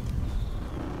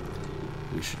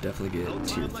 We should definitely get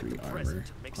tier 3 armor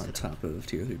on top of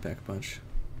tier 3 pack a punch,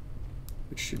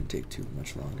 which shouldn't take too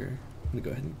much longer. I'm going to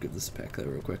go ahead and give this a pack though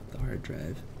real quick, the hard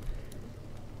drive.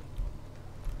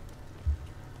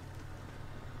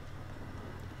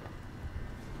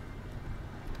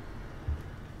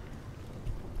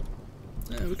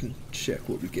 We can check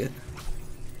what we get.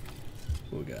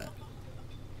 What we got?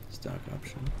 Stock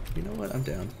option. You know what? I'm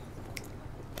down.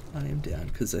 I am down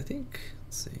because I think,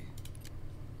 let's see.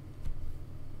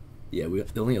 Yeah,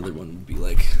 the only other one would be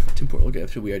like temporal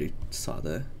gift. We already saw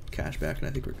the cashback, and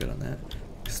I think we're good on that.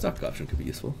 Stock option could be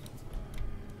useful.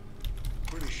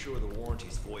 Pretty sure the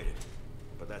warranty's voided,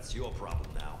 but that's your problem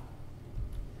now.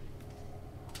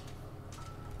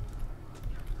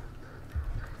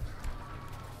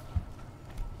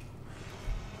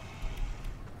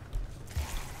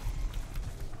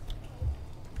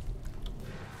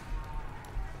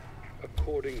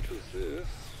 According to this,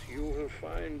 you will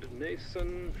find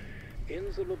Nathan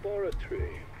in the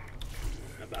laboratory.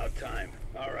 About time.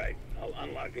 All right, I'll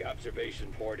unlock the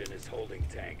observation port in his holding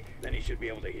tank. Then he should be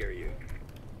able to hear you.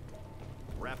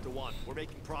 We're after one. We're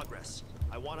making progress.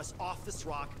 I want us off this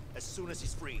rock as soon as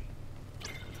he's free.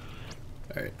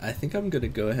 Alright, I think I'm going to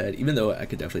go ahead, even though I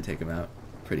could definitely take him out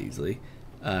pretty easily,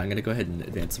 I'm going to go ahead and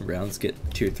advance some rounds, get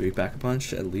tier 3 pack a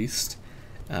punch at least.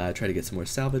 Try to get some more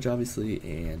salvage, obviously,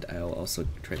 and I'll also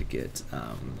try to get,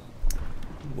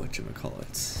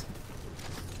 whatchamacallit.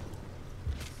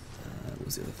 What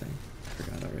was the other thing? I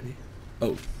forgot already.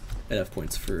 Oh, enough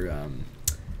points for,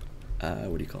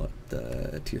 what do you call it?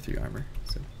 The tier 3 armor.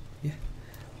 So, yeah,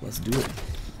 let's do it.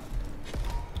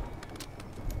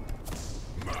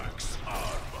 Max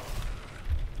armor.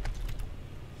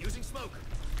 Using smoke.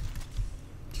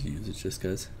 To use it just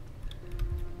because.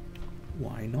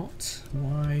 Why not?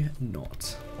 Why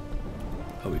not?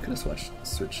 Oh, we could have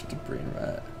switched to brain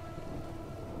rat.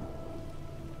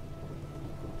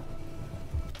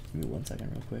 Give me 1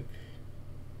 second real quick.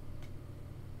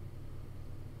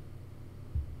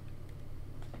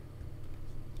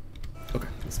 Okay,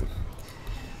 let's go.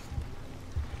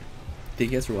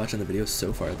 Thank you guys for watching the video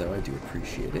so far, though. I do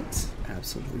appreciate it.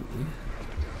 Absolutely.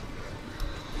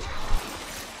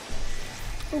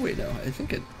 Oh wait, no. I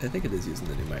think it is using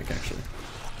the new mic actually.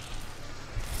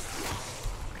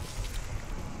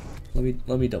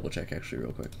 Let me double check actually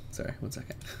real quick. Sorry, 1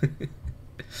 second.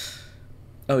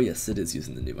 Oh yes, it is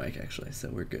using the new mic actually, so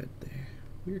we're good there.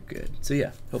 We're good. So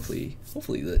yeah, hopefully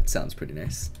that sounds pretty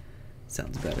nice.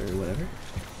 Sounds better or whatever.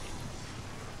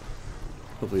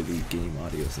 Hopefully the game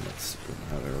audio isn't like super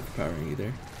loud or overpowering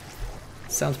either.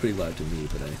 Sounds pretty loud to me,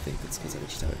 but I think that's because I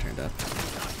just have it turned up.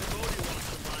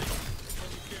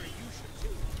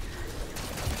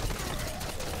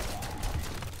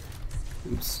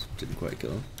 Oops, didn't quite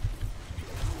kill him.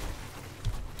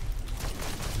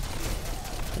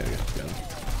 There we go, got him.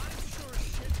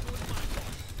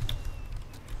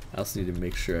 I also need to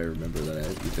make sure I remember that I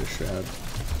have Ether Shroud,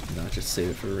 not just save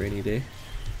it for a rainy day.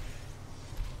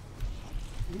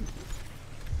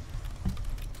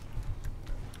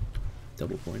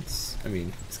 Double points. I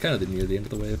mean, it's kind of near the end of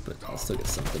the wave, but I'll still get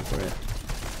something for it.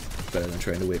 Better than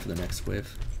trying to wait for the next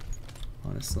wave,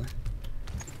 honestly.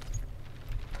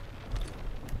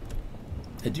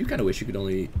 I do kind of wish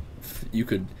you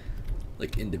could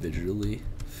like individually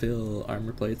fill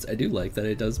armor plates. I do like that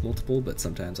it does multiple, but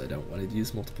sometimes I don't want to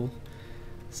use multiple.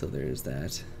 So there's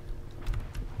that.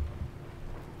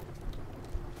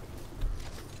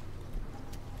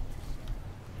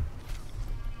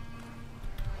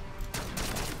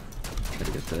 Try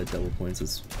to get the double points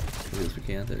as quickly as we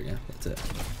can. There we go. That's it.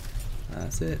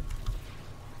 That's it.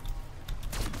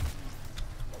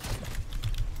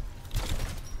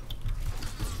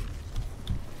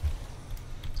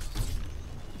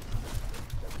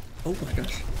 Oh my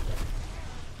gosh.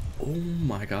 Oh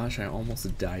my gosh, I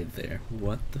almost died there.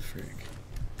 What the frick?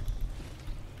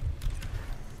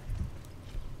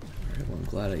 Alright, well I'm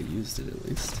glad I used it at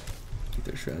least. Get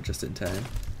their shroud just in time.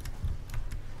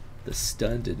 The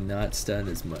stun did not stun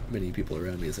as many people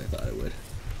around me as I thought it would.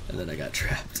 And then I got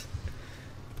trapped.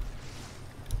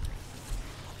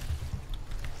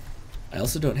 I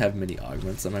also don't have many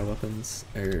augments on my weapons.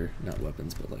 Or, not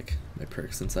weapons, but like my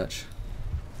perks and such.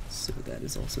 So that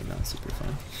is also not super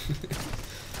fun.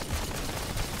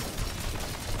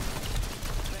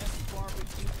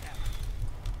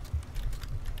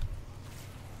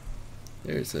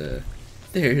 There's the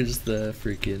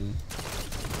freaking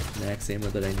max ammo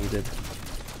that I needed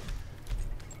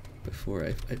before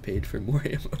I paid for more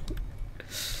ammo.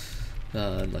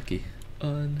 Unlucky.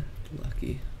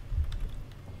 Unlucky.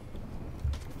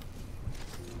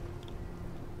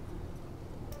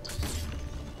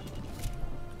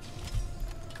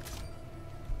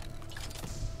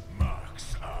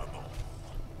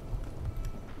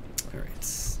 Alright,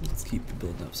 let's keep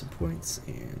building up some points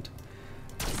and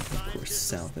of course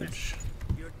salvage.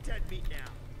 You're dead meat now.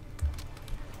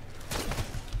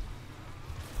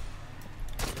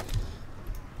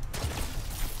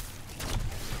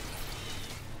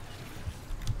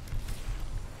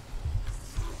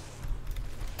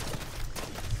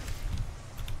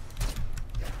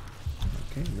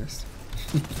 Okay, missed.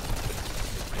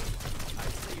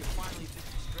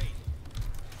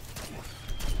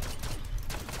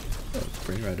 Oh,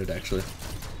 brain rotted actually.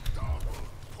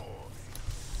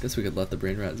 Guess we could let the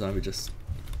brain rot zombie just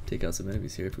take out some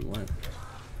enemies here if we want.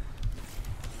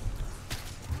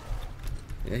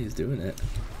 Yeah, he's doing it.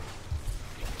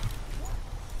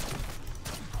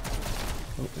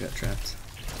 Oh, I got trapped.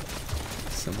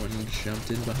 Someone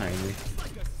jumped in behind me.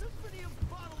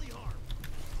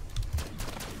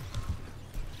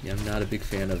 Yeah, I'm not a big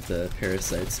fan of the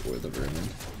parasites or the vermin.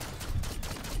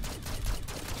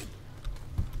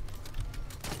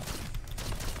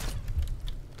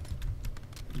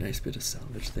 Nice bit of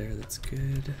salvage there, that's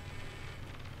good.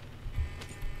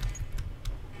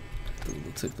 It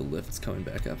looks like the lift's coming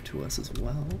back up to us as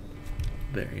well.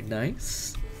 Very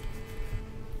nice.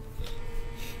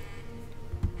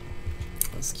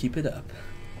 Let's keep it up.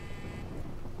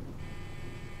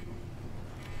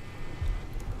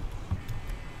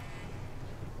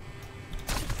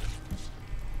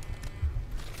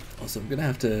 Also, I'm gonna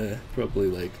have to probably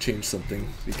like change something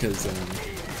because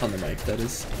on the mic, that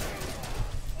is,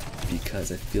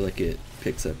 because I feel like it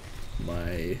picks up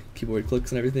my keyboard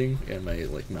clicks and everything and my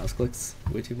like mouse clicks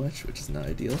way too much, which is not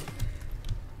ideal.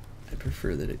 I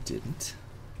prefer that it didn't.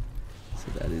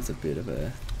 So that is a bit of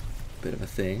a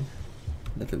thing.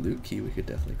 Another loot key we could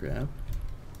definitely grab.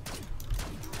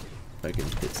 If I can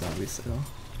hit zombies at all.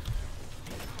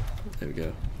 There we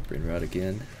go. Brain rot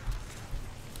again.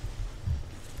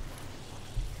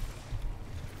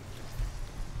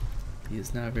 He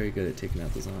is not very good at taking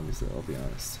out the zombies though, I'll be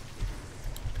honest.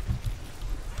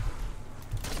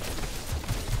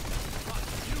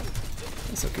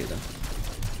 That's okay though.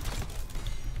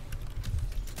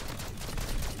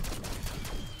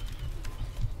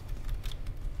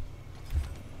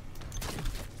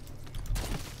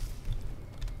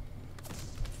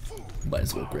 Might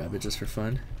as well grab it just for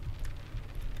fun.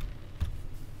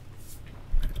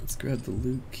 Alright, let's grab the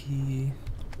loot key.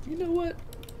 You know what?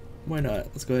 Why not?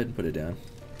 Let's go ahead and put it down.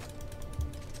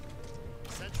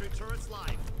 Sentry turrets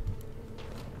live.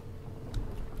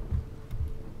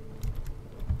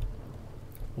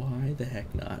 Why the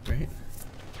heck not, right?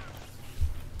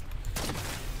 I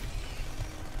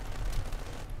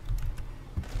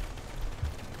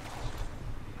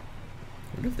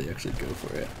wonder if they actually go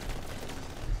for it.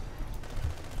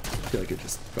 I feel like it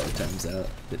just probably times out.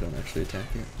 They don't actually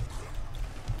attack it.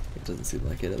 It doesn't seem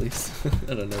like it, at least.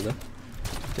 I don't know though.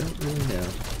 Don't really know.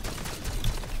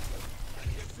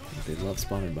 They love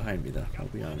spawning behind me though, I'll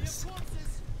be honest.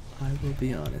 I will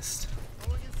be honest.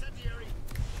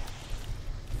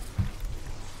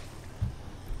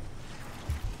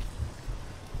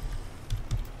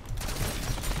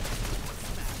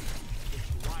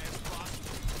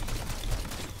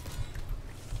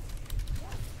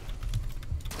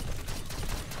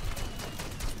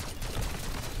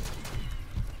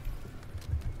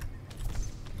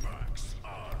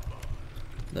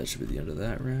 That should be the end of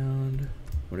that round.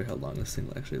 Wonder how long this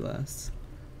thing actually lasts.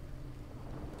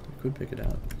 I could pick it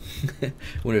out.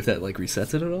 Wonder if that like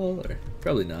resets it at all, or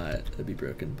probably not. That'd be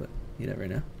broken, but you never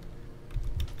know.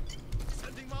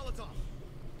 Sending Molotov.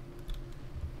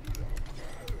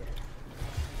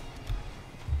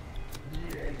 You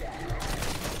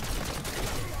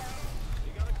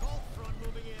got a cold front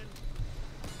moving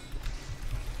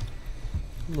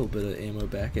in. little bit of ammo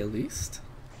back at least.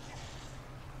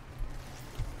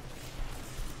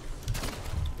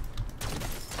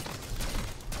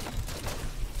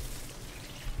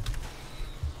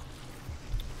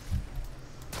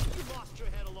 You lost your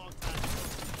head a long time ago.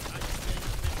 I just made a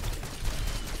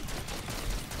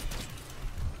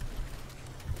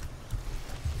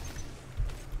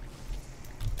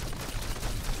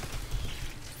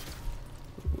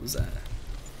What was that?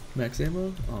 Max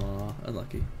ammo? Aw,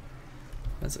 unlucky.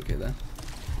 That's okay then.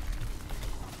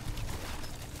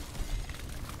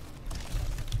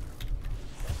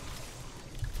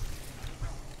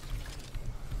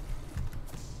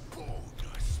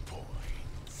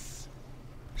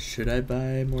 Should I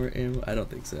buy more ammo? I don't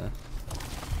think so.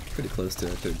 Pretty close to a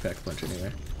third pack punch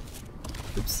anyway.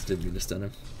 Oops, didn't mean to stun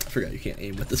him. I forgot you can't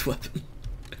aim with this weapon.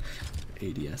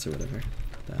 ADS or whatever.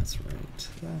 That's right.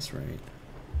 That's right.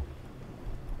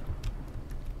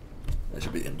 That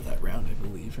should be the end of that round, I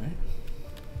believe, right?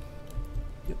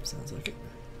 Yep, sounds like it.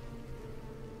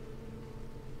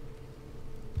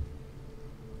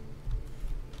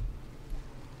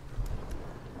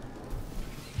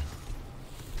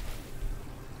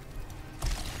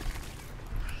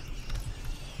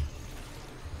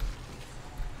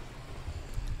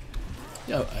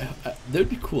 Yeah, that would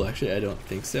be cool. Actually, I don't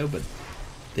think so, but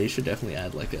they should definitely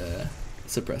add like a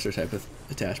suppressor type of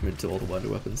attachment to all the wonder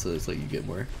weapons, so it's like you get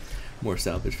more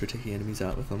salvage for taking enemies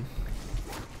out with them.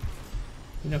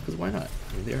 You know, because why not?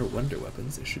 I mean, they are wonder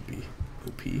weapons. They should be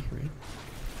OP, right?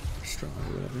 Or strong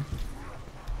or whatever.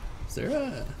 Is there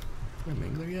a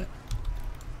mangler yet?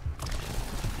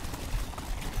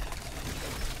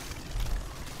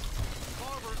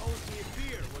 Carver owes me a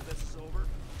beer when this is over.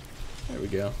 There we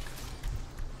go.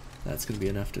 That's gonna be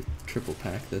enough to triple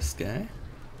pack this guy.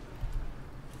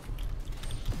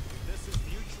 This is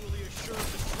mutually assured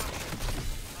destruction.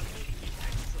 I'm making it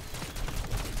extra.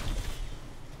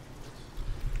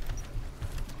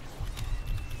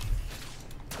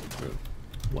 Bro,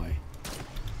 why?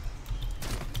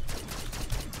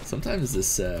 Sometimes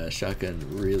this shotgun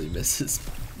really misses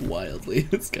wildly.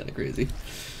 It's kind of crazy.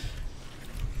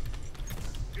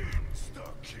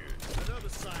 Another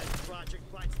side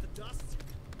project bites the dust.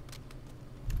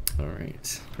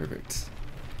 Alright, perfect.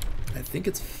 I think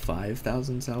it's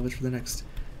 5,000 salvage for the next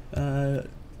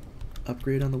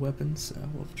upgrade on the weapons.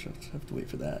 We'll have to wait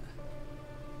for that.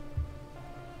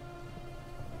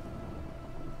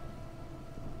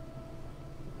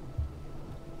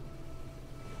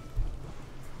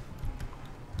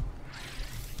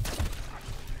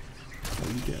 No,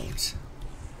 you don't.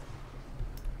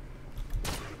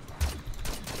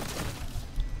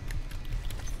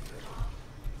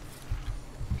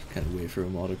 Kind of wait for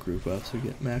them all to group up so we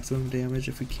get maximum damage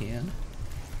if we can.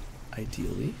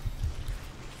 Ideally.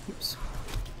 Oops.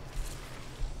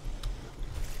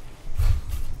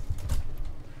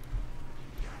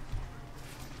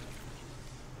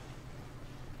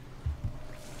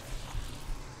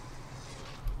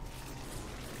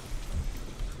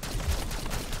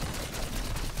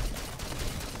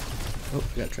 Oh,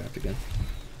 got trapped again.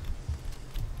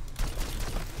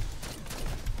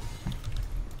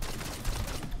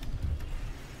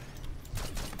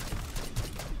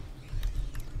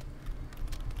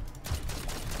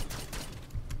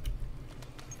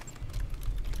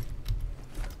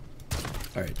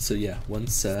 Alright, so yeah,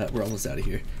 once we're almost out of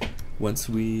here. Once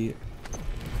we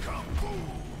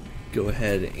go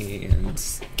ahead and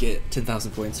get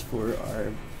 10,000 points for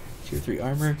our tier 3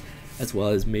 armor, as well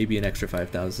as maybe an extra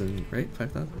 5,000, right?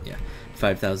 5,000? Yeah,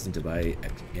 5,000 to buy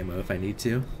ammo if I need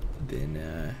to,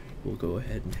 then we'll go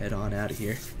ahead and head on out of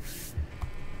here.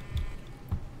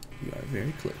 We are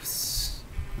very close.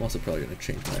 I'm also probably going to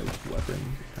change my weapon,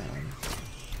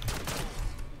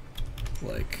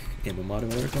 like ammo mod or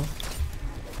whatever it's called.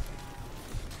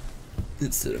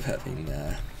 Instead of having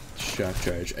shock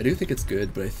charge. I do think it's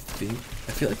good, but I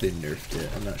feel like they nerfed it.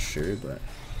 I'm not sure, but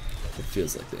it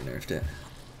feels like they nerfed it.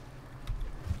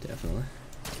 Definitely.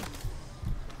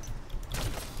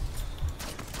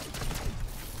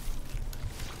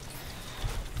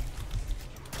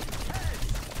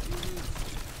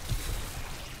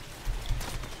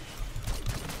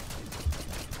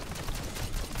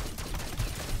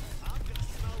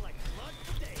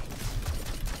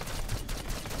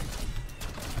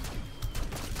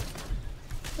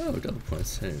 Oh, double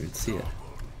points. I didn't even see it.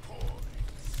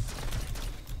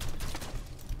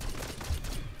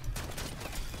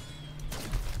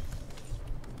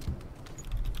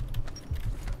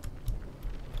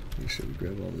 Make sure we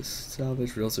grab all this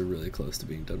salvage. We're also really close to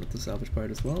being done with the salvage part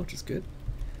as well, which is good.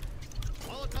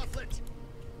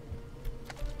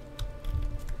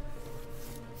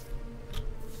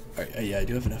 Alright, Yeah, I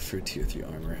do have enough for tier 3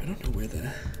 armor. I don't know where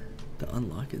the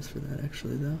unlock is for that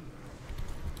actually though.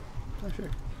 Not sure.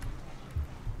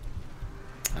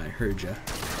 I heard ya.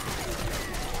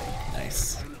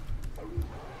 Nice.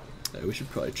 We should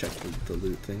probably check the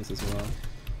loot things as well.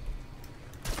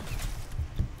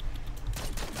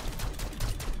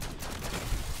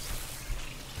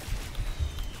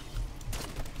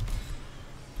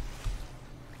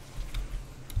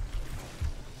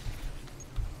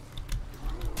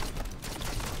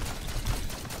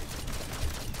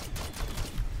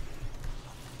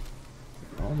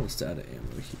 Almost out of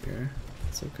ammo here.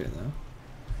 It's okay though.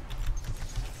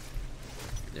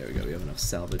 There we go, we have enough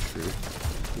salvage for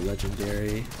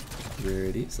legendary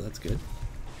rarity, so that's good.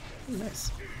 Ooh,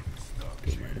 nice.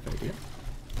 Don't mind if I do.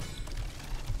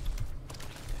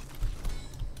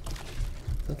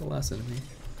 Is that the last enemy?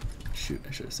 Shoot,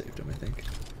 I should have saved him, I think.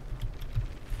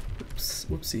 Oops,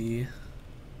 whoopsie.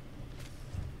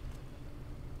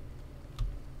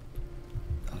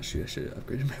 Oh shoot, I should have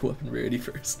upgraded my weapon rarity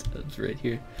first. That's right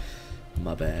here.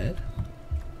 My bad.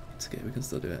 It's okay, we can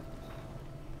still do it.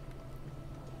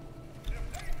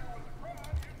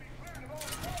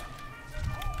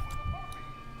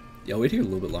 Yeah, I'll wait here a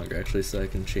little bit longer actually so I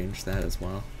can change that as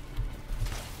well.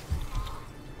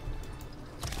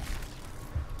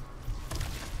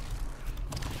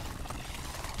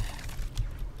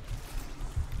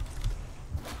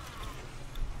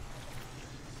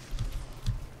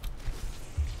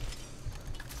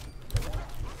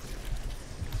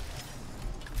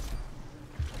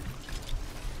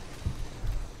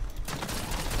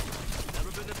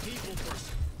 Never been a people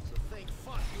person, so thank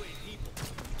fuck you ain't people.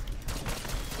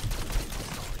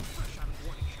 Fresh out of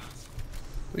warning shots.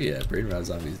 Oh yeah, Brain Rot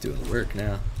Zombie's doing the work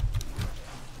now.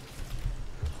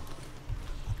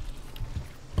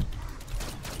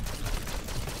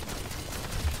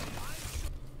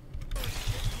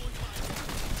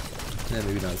 Yeah,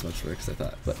 maybe not as much work as I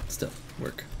thought, but still,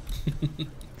 work.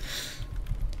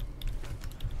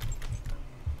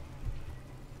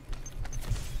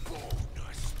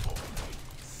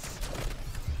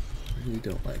 Really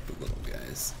don't like the little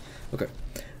guys. Okay,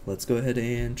 let's go ahead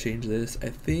and change this. I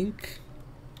think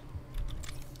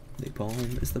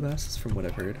napalm is the best, from what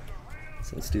I've heard.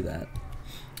 So let's do that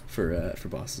for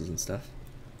bosses and stuff.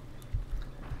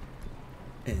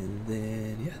 And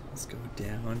then yeah, let's go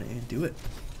down and do it.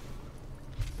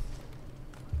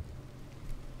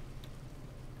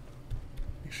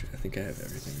 Make sure I think I have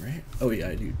everything right. Oh yeah,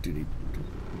 I do need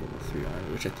level 3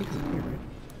 armor, which I think is in here, right?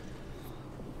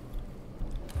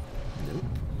 Nope.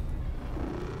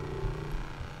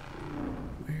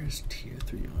 Where's tier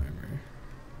 3 armor?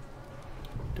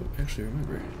 Don't actually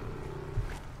remember.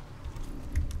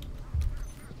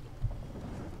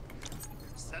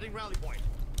 Setting rally point.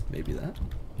 Maybe that?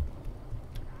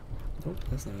 Nope,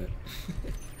 that's not it.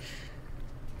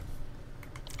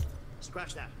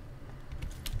 Scratch that.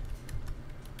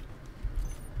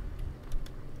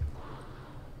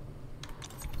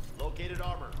 Located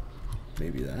armor.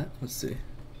 Maybe that? Let's see.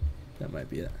 That might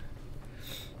be it.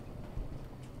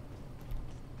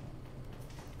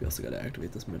 We also gotta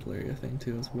activate this middle area thing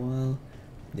too as well.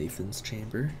 Nathan's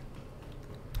chamber.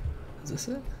 Is this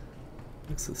it?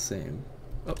 Looks the same.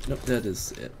 Oh, no, that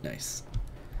is it. Nice.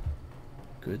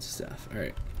 Good stuff.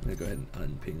 Alright, I'm gonna go ahead and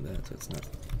unping that so it's not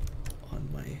on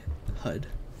my HUD.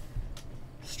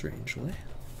 Strangely.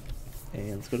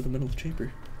 And let's go to the middle of the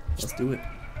chamber. Let's do it.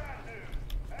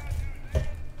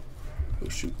 Oh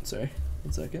shoot, sorry.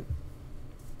 1 second.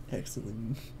 I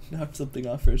accidentally knocked something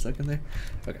off for a second there.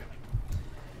 Okay.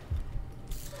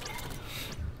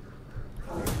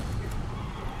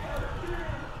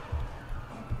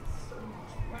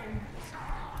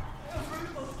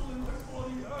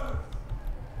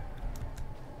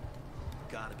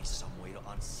 Gotta be some way to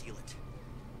unseal it.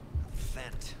 A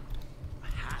vent. A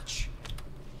hatch.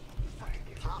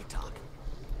 Fucking pop talk.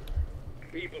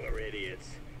 People are idiots.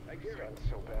 I guess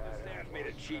so bad. The staff made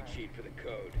a cheat sheet for the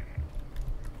code.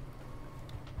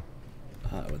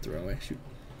 I went the wrong way. Shoot.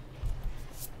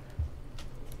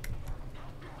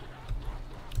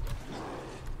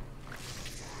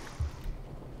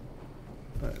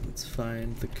 Alright, let's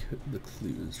find the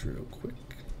clues real quick.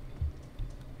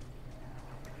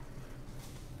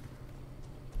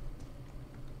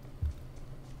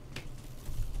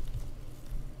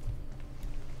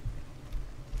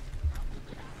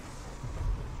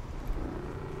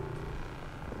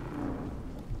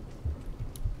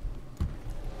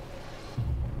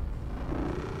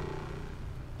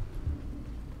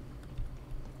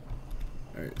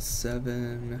 Alright,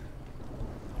 7.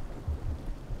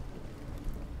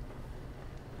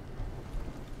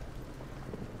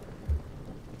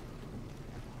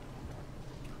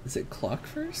 Is it clock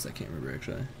first? I can't remember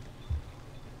actually.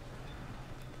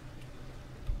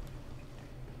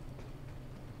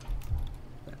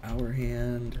 The hour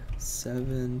hand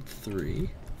 7-3.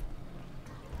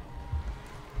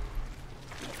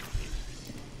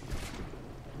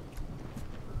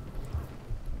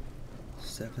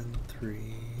 7-3-1,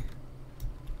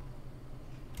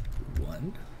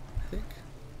 I think.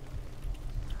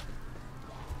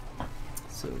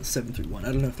 So 7-3-1. I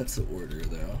don't know if that's the order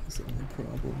though. That's the only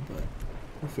problem, but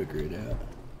we'll figure it out.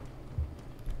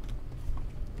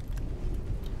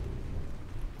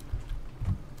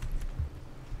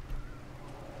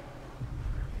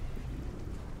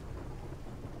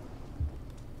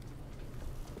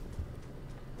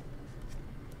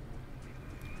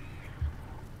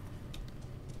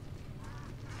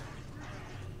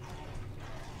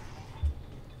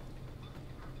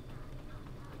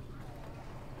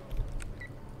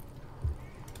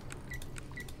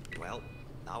 Well,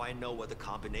 now I know what the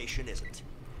combination isn't.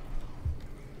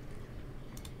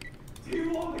 He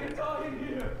won't get out in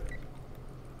here!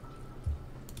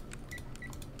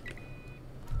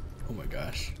 Oh my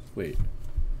gosh. Wait.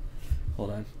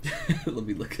 Hold on. Let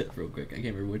me look that real quick. I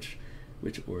can't remember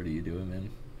which order you do them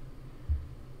in.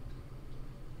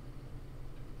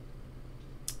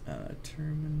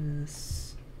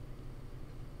 Terminus,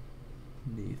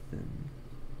 Nathan,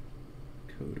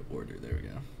 code order. There we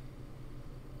go.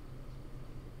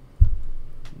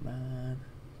 Come on.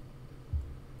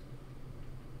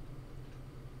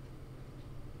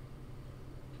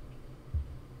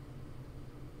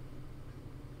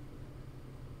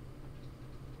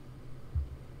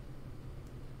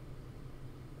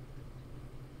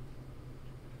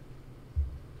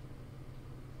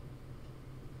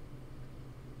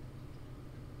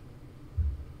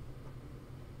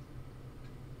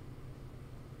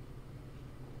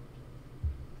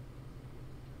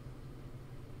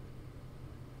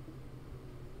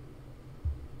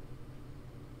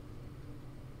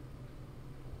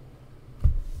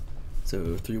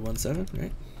 So 317,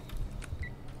 right?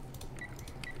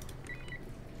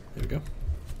 There we go.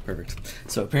 Perfect.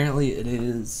 So apparently it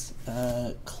is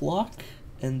clock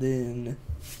and then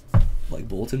like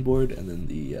bulletin board and then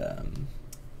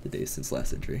the days since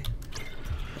last entry.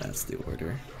 That's the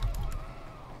order.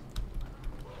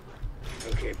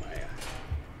 Okay, Maya.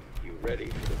 You ready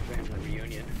for the family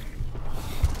reunion?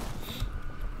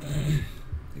 I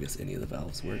guess any of the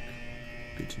valves work.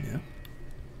 Good to know.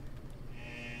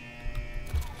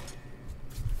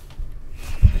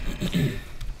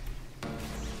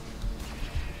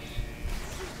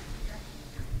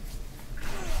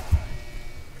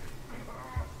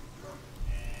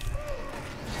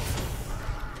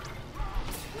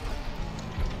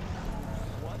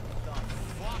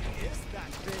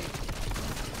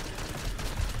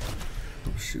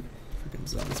 Oh shoot, freaking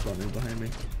zombie spawning behind me.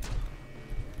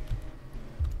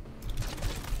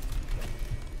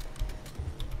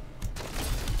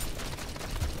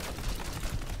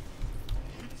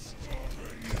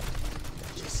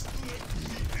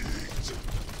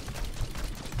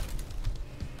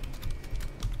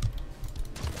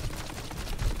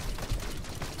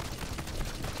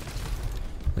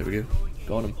 There we go.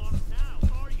 Got him.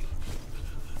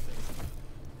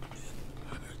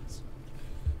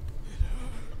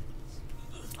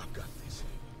 I've got this.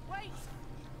 Wait!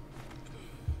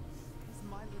 He's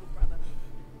my little brother.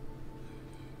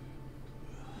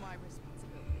 My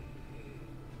responsibility.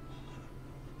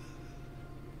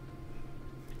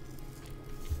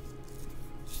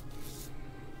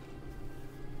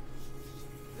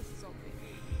 This is all me.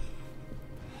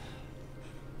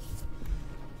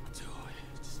 Do it.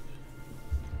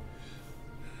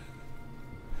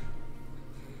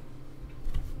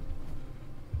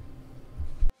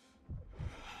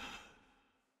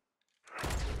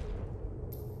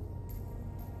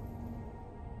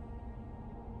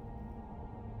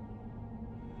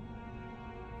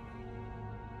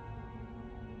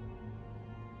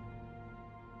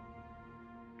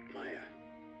 Maya.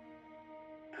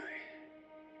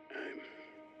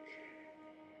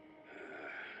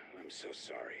 I'm so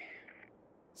sorry.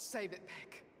 Save it,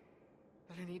 Beck.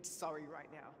 I don't need sorry right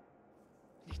now.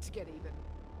 I need to get even.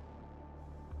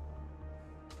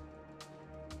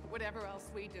 Whatever else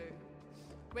we do,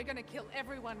 we're gonna kill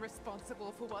everyone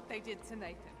responsible for what they did to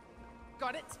Nathan.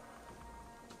 Got it?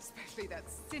 Especially that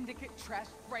syndicate trash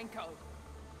Franco.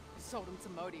 Who sold him to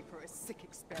Modi for his sick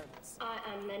experiments. I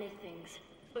am many things,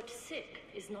 but sick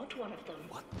is not one of them.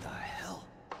 What the hell?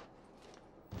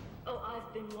 Oh,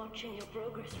 I've been watching your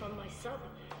progress from my sub.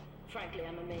 Frankly,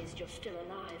 I'm amazed you're still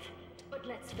alive. But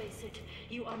let's face it,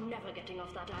 you are never getting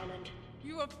off that island.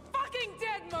 You are fucking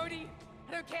dead, Modi!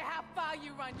 I don't care how far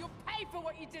you run, you'll pay for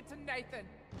what you did to Nathan!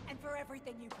 And for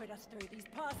everything you put us through these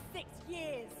past 6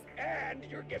 years. And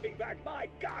you're giving back my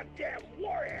goddamn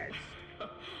warheads!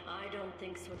 I don't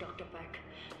think so, Dr. Beck.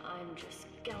 I'm just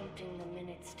counting the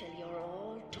minutes till you're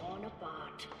all torn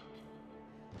apart.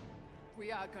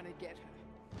 We are gonna get her.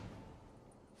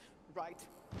 Right?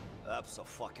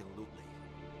 Abso-fucking-lutely.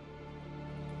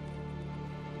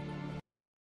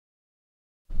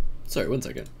 Sorry, 1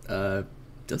 second.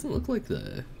 Doesn't look like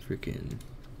the freaking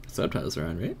subtitles are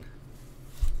on, right?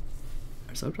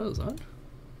 Are subtitles on?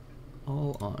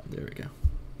 All on. There we go.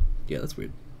 Yeah, that's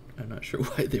weird. I'm not sure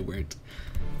why they weren't.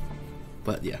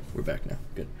 But yeah, we're back now.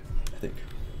 Good, I think.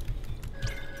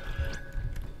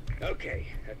 Okay,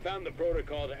 I found the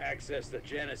protocol to access the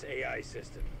Janus AI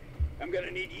system. I'm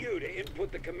gonna need you to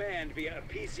input the command via a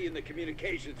PC in the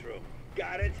communications room.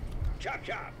 Got it? Chop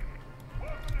chop!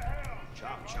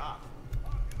 Chop, chop.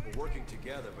 We're working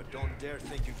together, but don't dare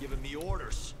think you're giving me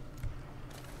orders.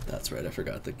 That's right, I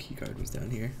forgot the keycard was down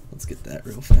here. Let's get that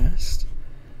real fast.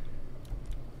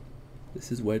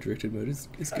 This is Y-directed mode is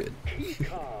good.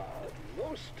 Keycard,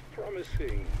 most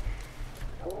promising.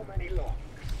 So many locks,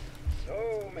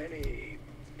 so many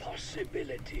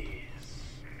possibilities.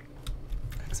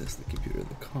 Access the computer in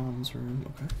the comms room,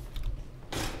 okay.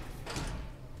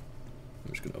 I'm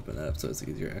just gonna open that up so it's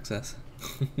easier access.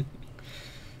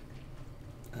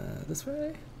 This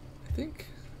way, I think.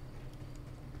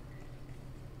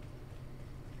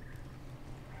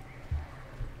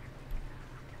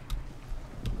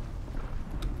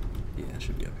 Yeah, it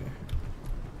should be up here.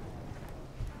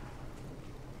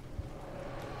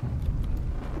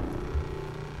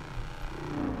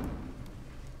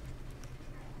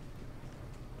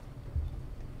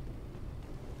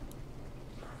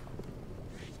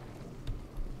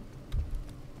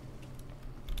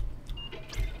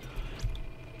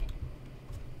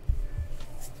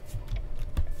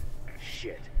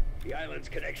 Shit. The island's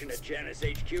connection to Janus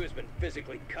HQ has been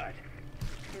physically cut.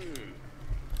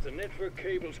 The network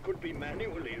cables could be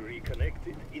manually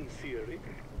reconnected, in theory.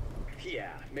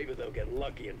 Yeah, maybe they'll get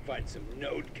lucky and find some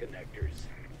node connectors.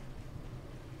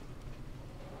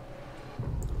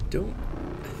 I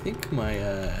think my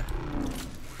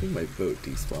boat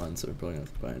despawned, so we're probably gonna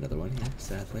have to buy another one here,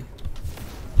 sadly.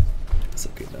 It's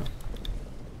okay though.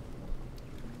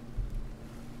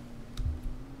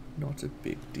 Not a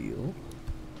big deal.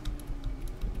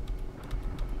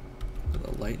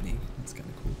 The lightning, that's kind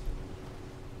of cool.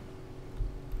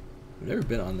 I've never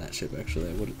been on that ship actually.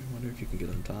 I wonder if you can get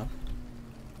on top.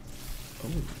 Oh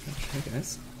my gosh, hey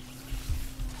guys.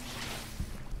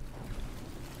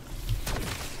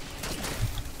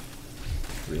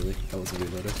 Really? I wasn't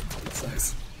reloaded? That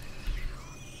sucks.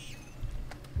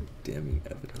 Damning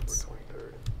evidence.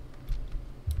 23rd,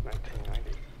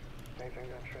 1990. Nathan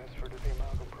got transferred to the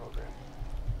Amalgam program.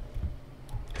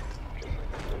 Just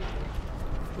like the station.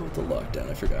 Oh, the lockdown,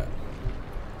 I forgot.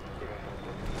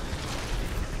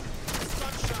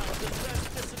 Sunshine, the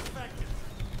best disinfectant.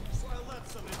 So I let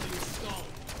some into your skull.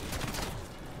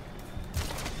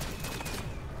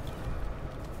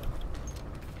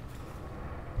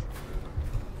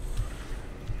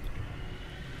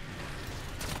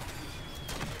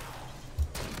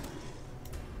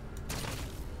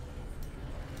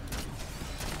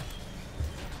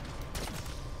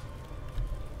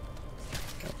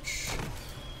 Ouch.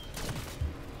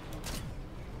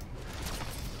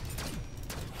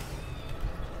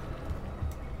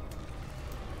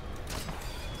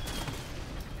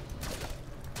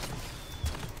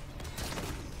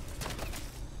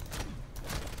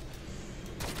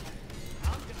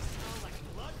 I'm gonna smell like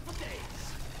blood for days.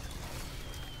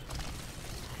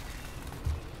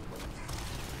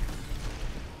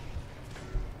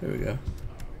 There we go.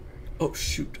 Oh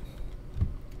shoot.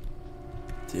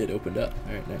 It opened up.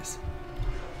 Alright, nice.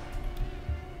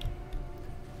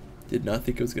 Did not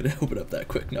think it was gonna open up that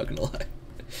quick, not gonna lie.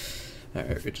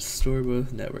 Alright, we just store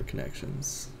both network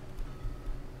connections.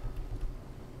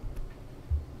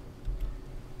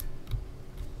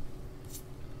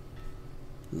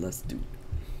 Let's do it.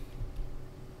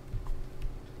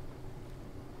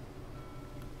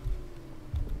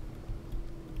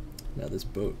 Now this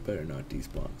boat better not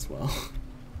despawn as well.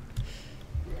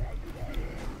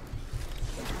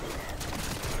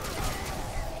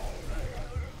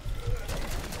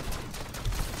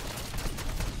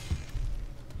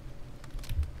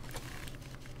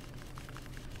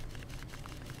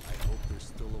 I hope there's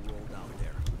still a world out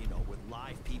there, you know, with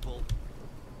live people.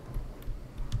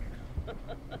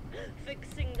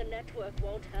 Fixing the network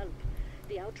won't help.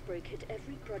 The outbreak hit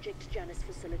every Project Janus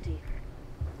facility.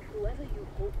 Whoever you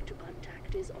hope to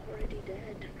contact is already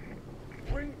dead.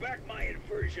 bring back my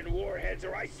inversion warheads,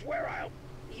 or I swear I'll...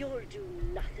 You'll do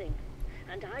nothing.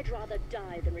 And I'd rather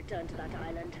die than return to that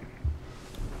island.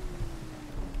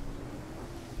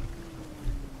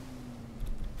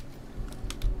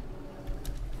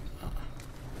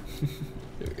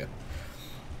 There we go.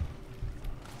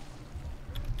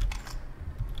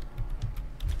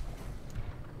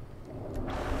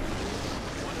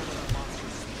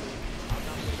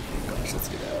 Gosh, let's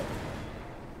get out.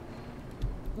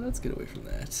 Let's get away from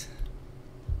that.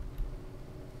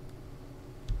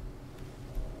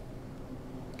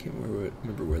 Can't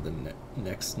remember where the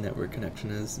next network connection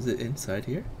is. Is it inside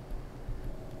here?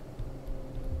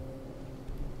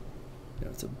 No,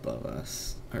 it's above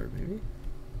us. Or maybe?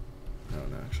 I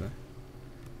don't know, actually.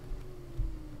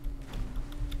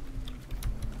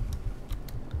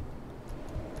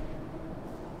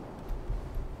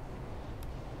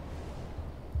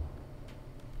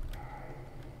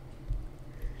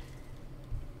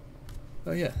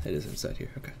 Oh yeah, it is inside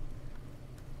here. Okay.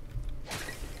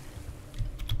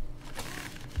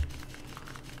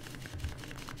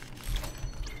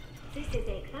 This is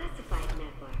a classified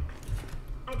network.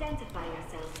 Identify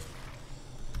yourself.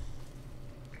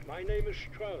 My name is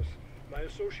Strauss. My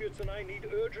associates and I need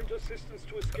urgent assistance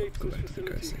to escape Go this back to the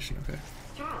gas facility. station, okay.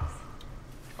 Strauss.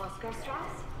 Oscar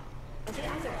Strauss? The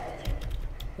other filter.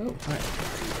 Oh, hi.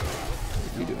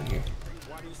 What are you doing here?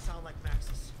 Why do you sound like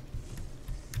Maxis?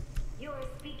 You are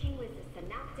speaking with the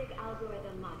Synaptic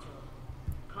Algorithm Module.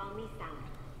 Call me Sam.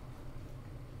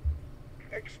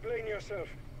 Explain yourself.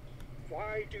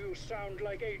 Why do you sound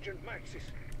like Agent Maxis?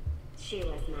 She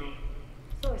was my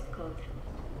source code.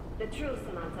 The true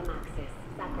Samantha Maxis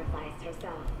sacrificed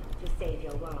herself to save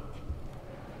your world.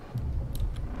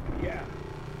 Yeah.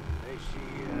 May she,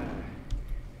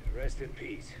 rest in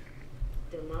peace.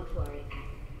 Do not worry.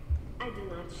 I do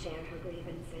not share her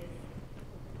grievances.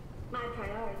 My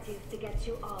priority is to get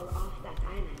you all off that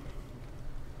island.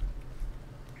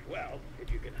 Well, if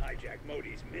you can hijack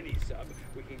Modi's mini-sub,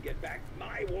 we can get back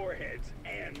my warheads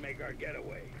and make our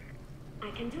getaway. I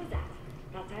can do that,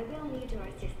 but I will need your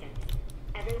assistance.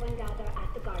 Everyone gather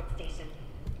at the guard station.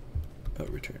 Oh,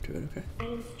 return to it, okay. I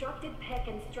instructed Peck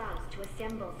and Strauss to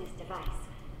assemble this device.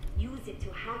 Use it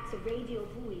to hack the radio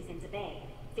buoys in the bay.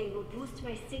 They will boost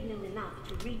my signal enough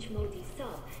to reach Modi's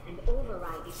sub and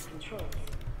override its controls.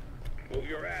 Move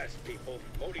your ass, people.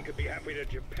 Modi could be halfway to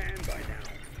Japan by now.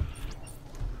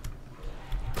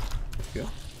 Go.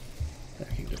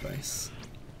 Hacking device.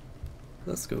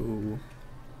 Let's go.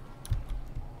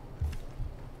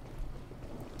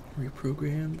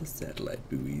 Reprogram the satellite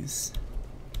buoys.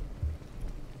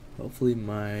 Hopefully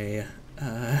my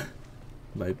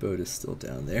my boat is still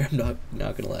down there. I'm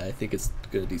not gonna lie, I think it's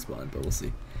gonna despawn, but we'll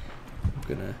see.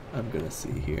 I'm gonna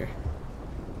see here.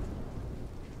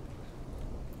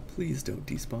 Please don't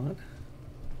despawn.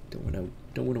 Don't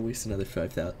wanna waste another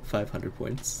 500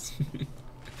 points.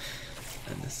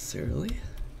 Unnecessarily.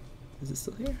 Is it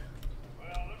still here?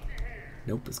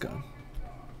 Nope, it's gone.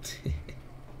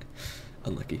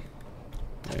 Unlucky.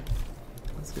 Alright,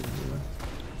 let's get a new one.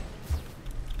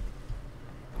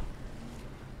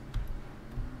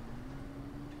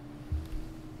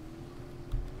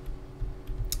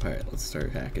 Alright, let's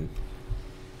start hacking.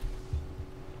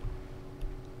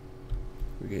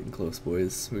 We're getting close,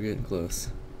 boys. We're getting close.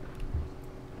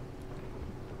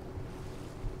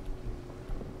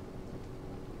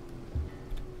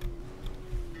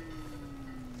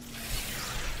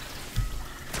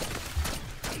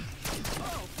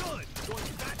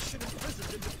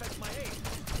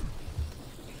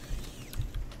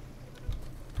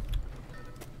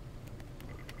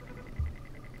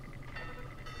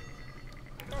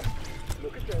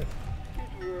 Look at that.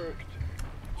 It worked.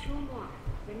 2 more.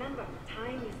 Remember,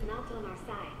 time is not on our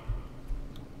side.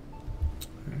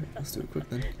 Alright, let's do it quick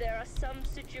then. There are some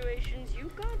situations you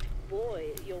can't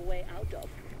boy your way out of.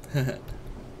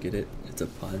 Get it? It's a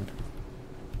pun.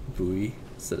 Buoy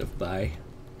instead of bye.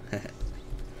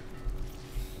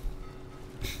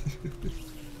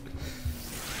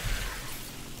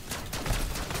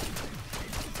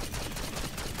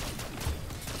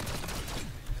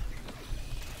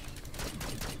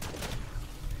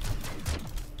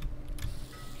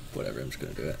 Whatever, I'm just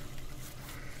gonna do it.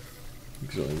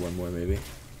 There's only one more, maybe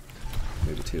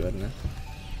 2, I don't know.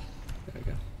 There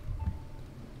we go.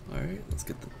 Alright, let's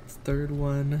get the third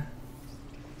one.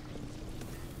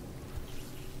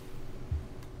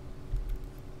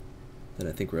 Then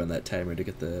I think we're on that timer to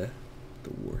get the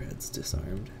warheads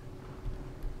disarmed.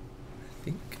 I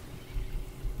think.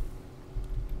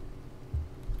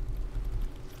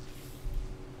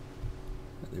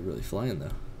 They're really flying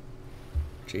though.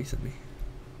 Chasing me.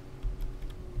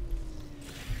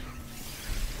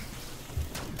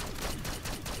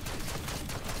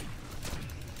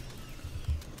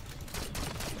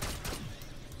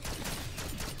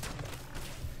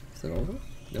 Is that all of them?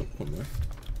 Nope, one more.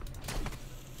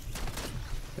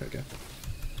 There we go.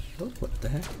 Oh, what the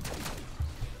heck?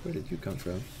 Where did you come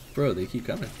from? Bro, they keep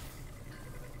coming.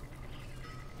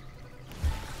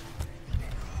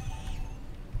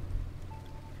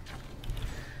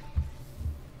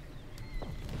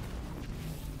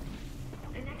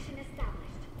 Connection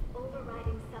established.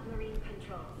 Overriding submarine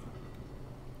controls.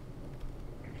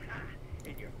 Ha!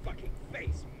 In your fucking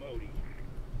face, Modi.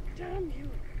 Damn you.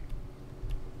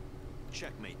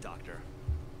 Checkmate, Doctor.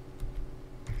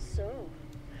 So,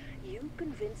 you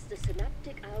convinced the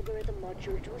synaptic algorithm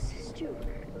module to assist you.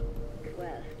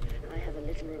 Well, I have a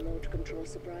little remote control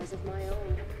surprise of my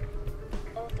own.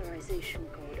 Authorization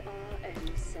code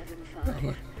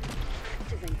RM75.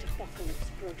 Activate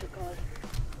Apocalypse Protocol.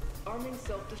 Arming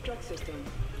self-destruct system.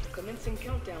 Commencing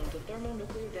countdown to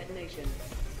thermonuclear detonation.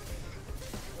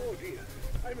 Oh dear.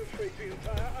 I'm afraid the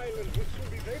entire island will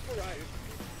soon be vaporized.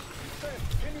 Sam,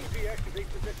 can you deactivate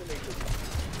the detonator?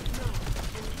 No,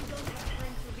 and you don't have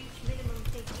time to reach minimum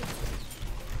safety.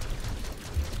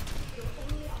 Your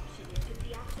only option is to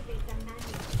deactivate them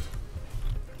manually.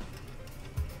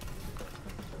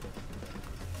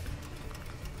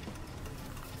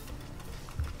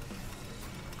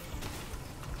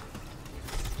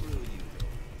 Screw you.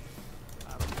 I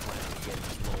don't plan on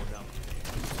getting blown up.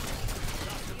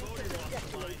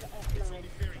 Offline.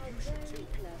 How very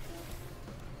clever.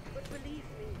 But believe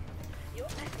me, your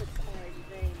efforts are in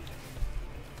vain.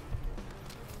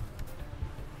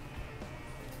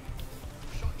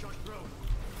 Shot charge thrown.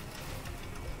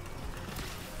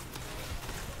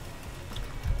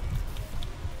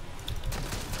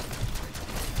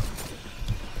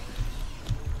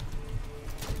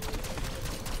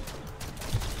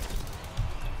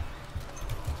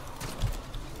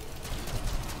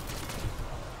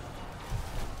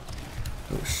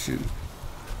 Oh shoot.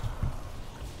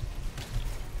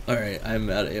 Alright, I'm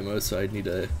out of ammo, so I need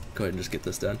to go ahead and just get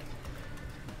this done.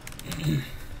 Your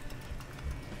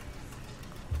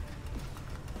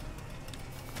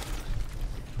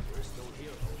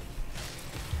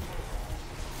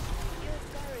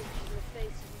courage in the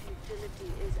face of futility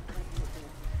is admirable.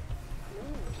 No,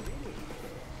 really.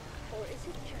 Or is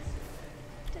it just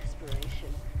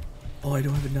desperation? Oh, I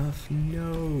don't have enough.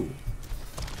 No.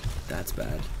 That's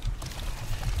bad.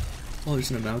 Oh,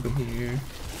 there's an amalgam here.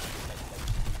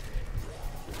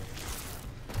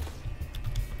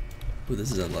 Ooh,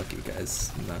 this is unlucky,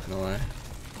 guys. I'm not gonna lie.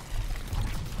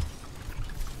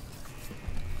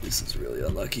 This is really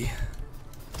unlucky.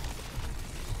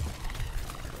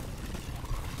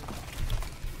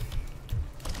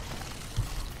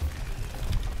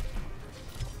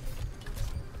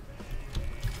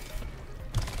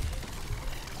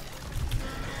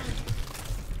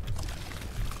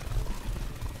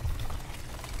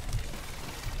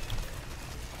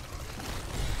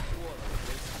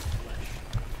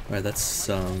 Alright, that's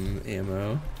some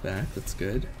ammo back, that's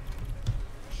good.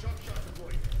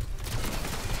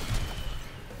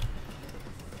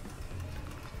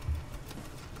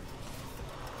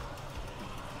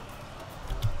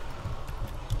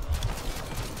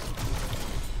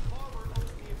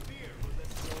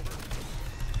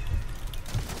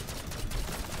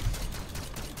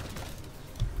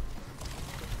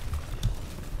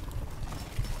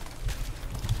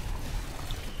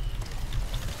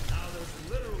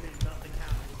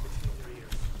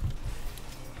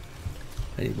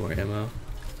 I need more ammo.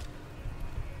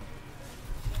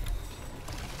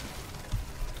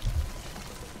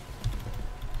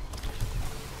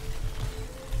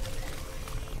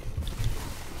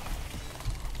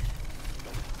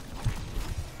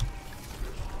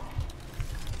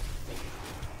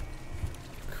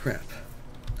 Crap.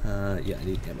 Yeah, I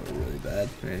need ammo really bad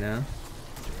right now.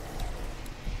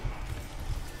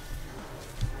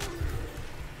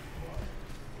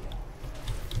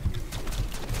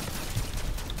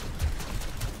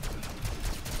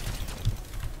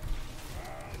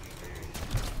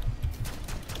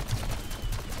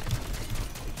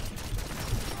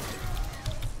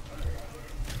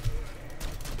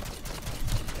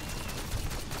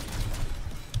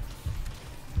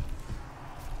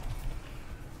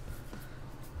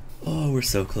 Oh, we're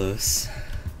so close.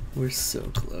 We're so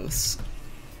close.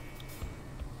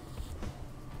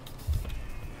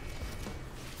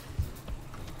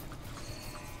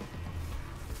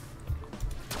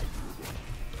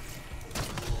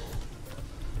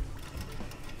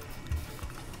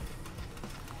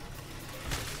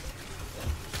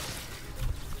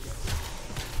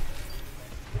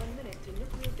 To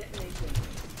nuclear detonation.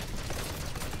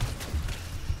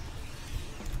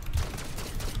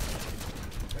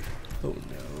 Oh no. Oh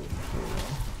no.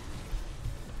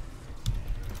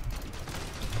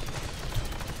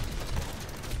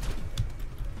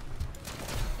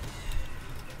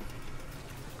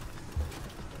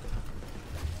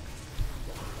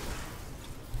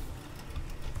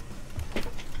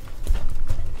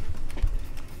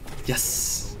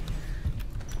 Yes!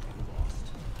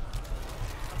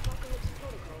 Apocalypse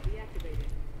protocol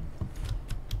deactivated.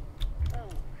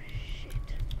 Oh, shit.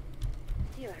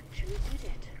 You actually did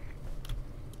it.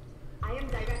 I am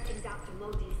directing Dr.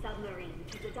 Modi's submarine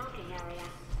to the docking area.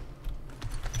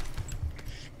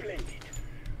 Splendid.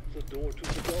 The door to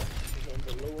the dock is on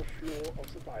the lower floor of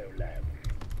the biolab.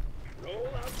 Roll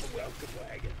out the welcome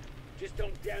wagon. Just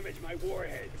don't damage my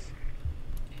warheads.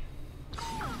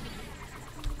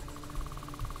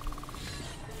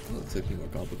 Looks like more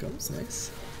gobblegums.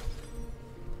 Nice.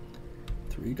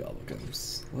 3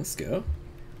 gobblegums. Let's go.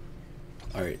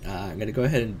 Alright, I'm gonna go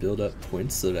ahead and build up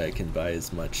points so that I can buy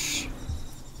as much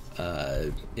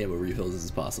ammo refills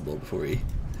as possible before we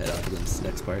head on to this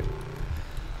next part.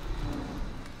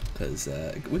 Because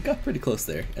we got pretty close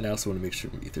there, and I also want to make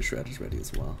sure Ether Shroud is ready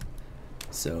as well.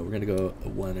 So we're gonna go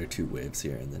 1 or 2 waves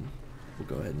here, and then we'll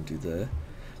go ahead and do the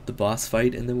boss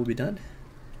fight, and then we'll be done.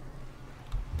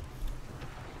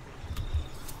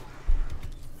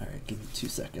 Alright, give me 2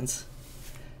 seconds.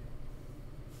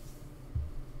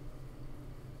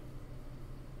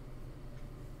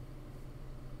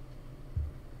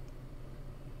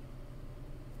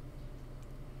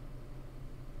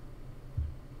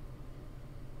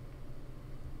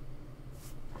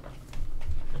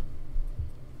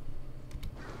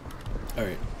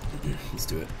 Alright, let's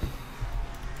do it.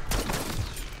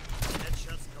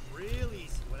 Headshots come real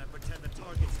easy when I pretend the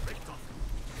target's ripped off.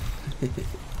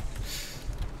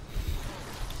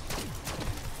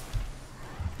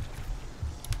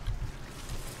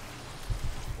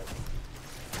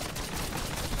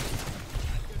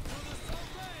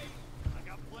 I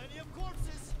got plenty of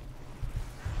corpses.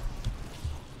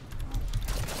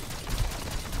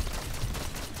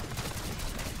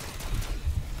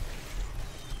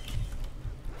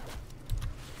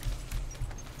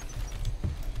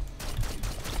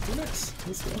 Nice,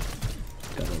 let's go.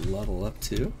 Gotta level up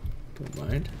too. Don't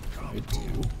mind. I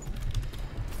do.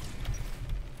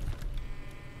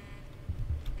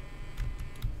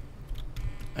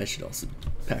 I should also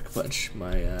pack a punch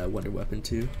my wonder weapon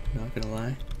too, not gonna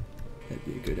lie. That'd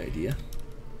be a good idea.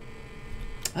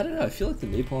 I don't know, I feel like the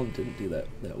napalm didn't do that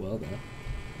well though.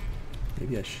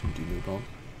 Maybe I shouldn't do napalm.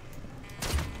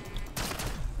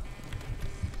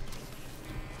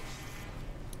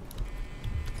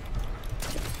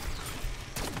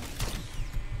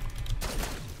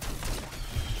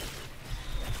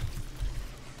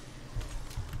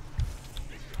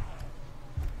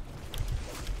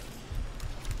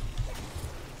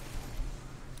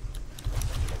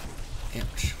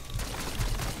 Ouch.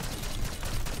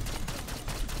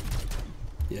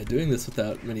 Yeah, doing this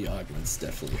without many augments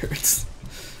definitely hurts.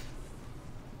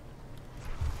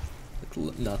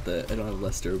 Like, not that I don't have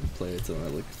less durable plates, I don't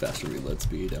have like faster reload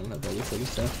speed, I don't have all this other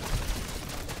stuff.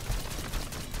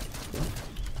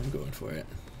 But I'm going for it.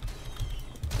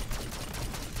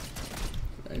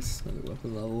 Nice, another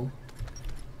weapon level.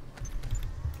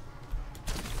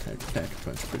 Time to pack a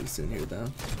punch pretty soon here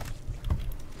though.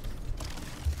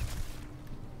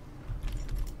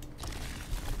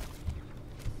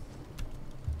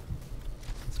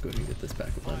 Go ahead and get this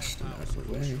pack a punch out of the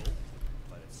way.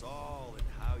 But it's all in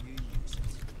how you use it.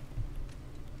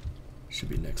 Should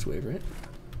be next wave, right?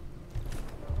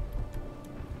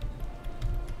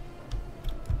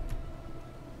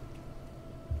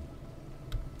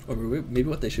 Or maybe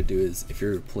what they should do is, if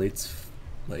your plate's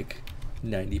like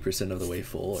 90% of the way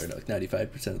full, or like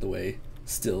 95% of the way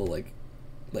still like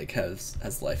has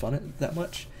life on it that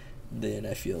much, then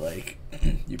I feel like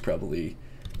you probably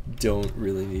don't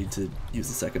really need to use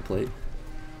the second plate.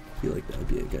 I feel like that would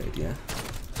be a good idea.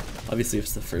 Obviously if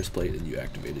it's the first plate and you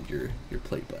activated your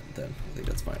plate button, then I think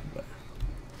that's fine, but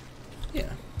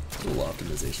yeah, little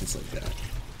optimizations like that.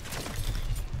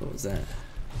 What was that?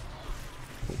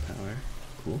 Full power.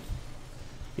 Cool.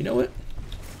 You know what?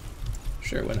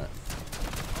 Sure, why not?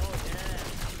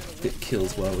 Get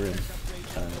kills while we're in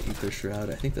Ether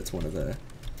Shroud. I think that's one of the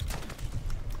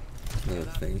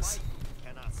things.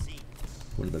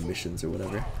 One of the missions or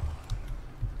whatever.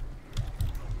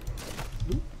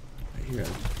 Ooh, right here.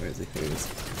 Where is he? There he is.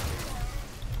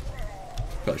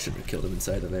 Probably shouldn't have killed him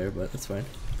inside of there, but that's fine.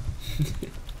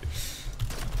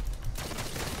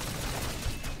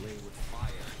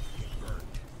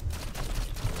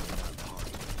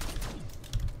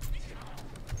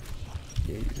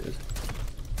 Yeah, you did.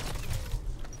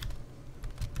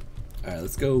 Alright,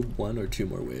 let's go 1 or 2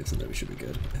 more waves and then we should be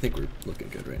good. I think we're looking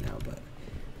good right now, but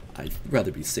I'd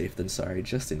rather be safe than sorry,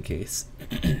 just in case.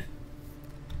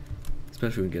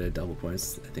 Especially when we get a double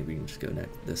points. I think we can just go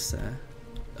next this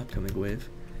upcoming wave.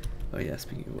 Oh yeah,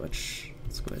 speaking of which,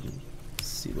 let's go ahead and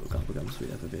see what gobblegums we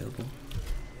have available.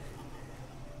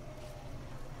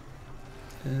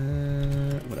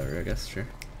 Whatever, I guess, sure.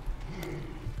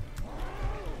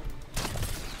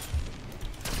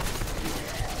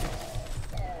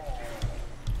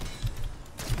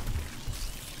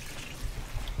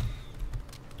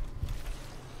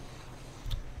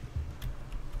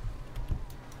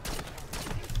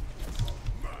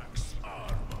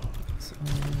 So,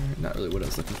 not really what I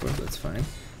was looking for, but that's fine.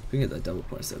 If we can get that double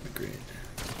points, that'd be great.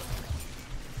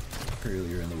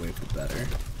 Earlier in the wave, the better.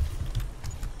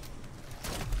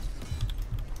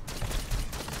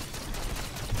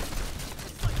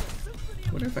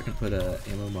 I wonder if I can put a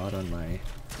ammo mod on my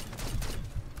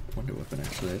wonder weapon.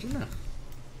 Actually, I don't know.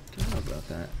 Don't know about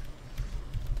that.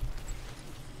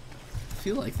 I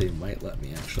feel like they might let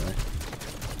me actually,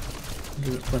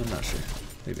 but I'm not sure.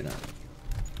 Maybe not.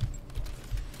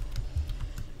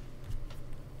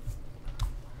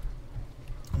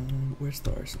 Where's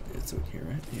the arsenal? It's over here,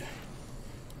 right? Yeah.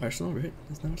 Arsenal, right?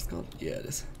 Isn't that what it's called? Yeah, it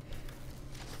is.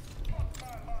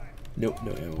 Nope,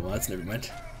 no ammo mods. Never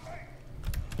mind.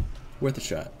 Worth a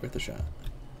shot. Worth a shot.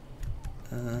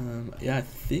 Yeah, I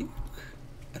think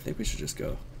we should just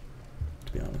go.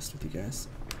 To be honest with you guys,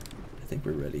 I think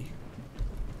we're ready.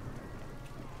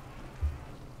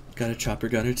 Got a chopper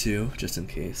gunner too, just in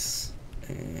case.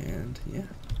 And yeah,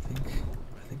 I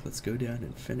think let's go down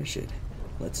and finish it.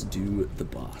 Let's do the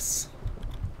boss.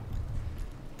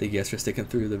 Thank you guys for sticking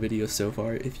through the video so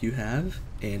far. If you have,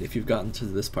 and if you've gotten to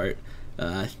this part,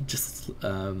 just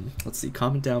let's see.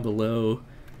 Comment down below.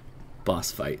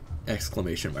 Boss fight!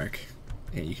 Exclamation mark.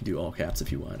 And you can do all caps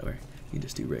if you want, or you can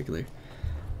just do regular.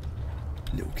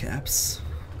 No caps.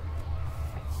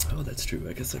 Oh, that's true.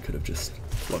 I guess I could have just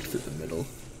walked through the middle.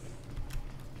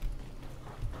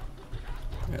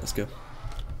 Alright, let's go.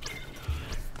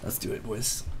 Let's do it,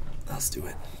 boys. Let's do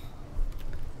it.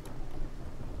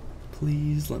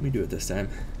 Please let me do it this time.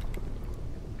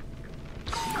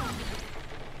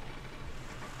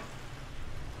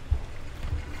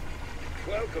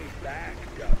 Welcome back,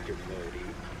 Dr. Modi.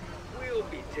 We'll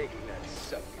be taking that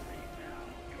submarine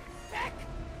now. Back!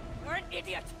 You're an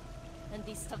idiot! And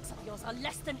these thugs of yours are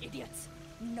less than idiots.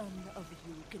 None of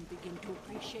you can begin to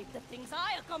appreciate the things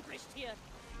I accomplished here.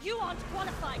 You aren't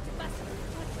qualified to master.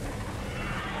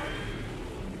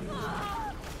 No!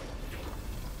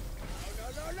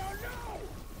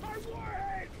 My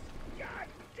warheads! God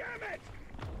damn it!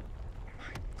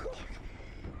 My God!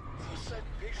 Was that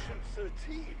patient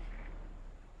 13?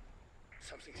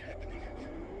 Something's happening.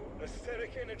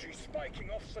 Aesthetic energy spiking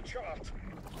off the chart.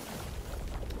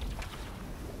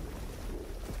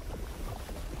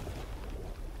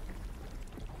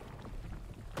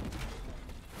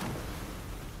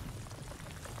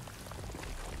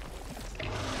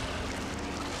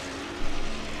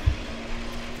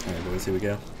 Alright, boys, here we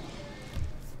go.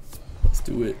 Let's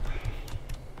do it.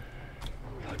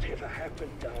 Whatever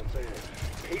happened down there?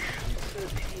 Patient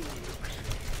 13 looks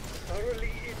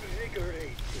thoroughly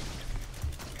invigorated.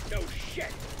 No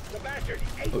shit! The bastard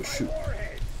ate my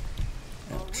warheads!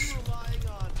 Are we relying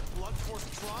on blunt force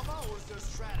trauma or is there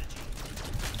strategy?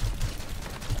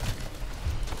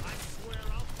 I swear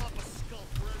I'll pop a skull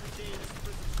for every day this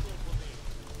prison school for me.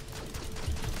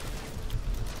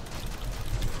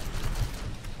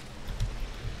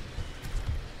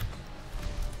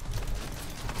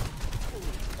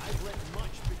 I've read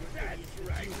much bigger That's idiots than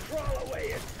right. you. Crawl away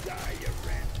and die, you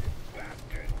rancid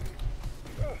bastard.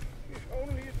 Oh, if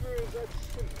only it were that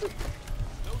simple.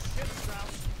 No shit,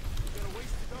 Strauss. You got a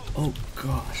ways to go. Oh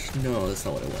gosh, no, that's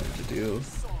not what I wanted to do.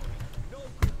 Sorry. No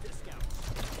good discounts.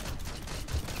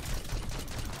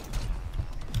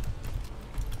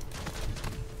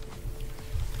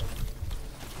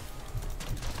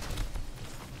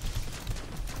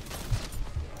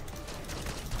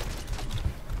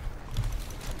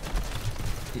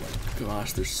 Oh my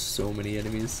gosh, there's so many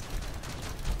enemies.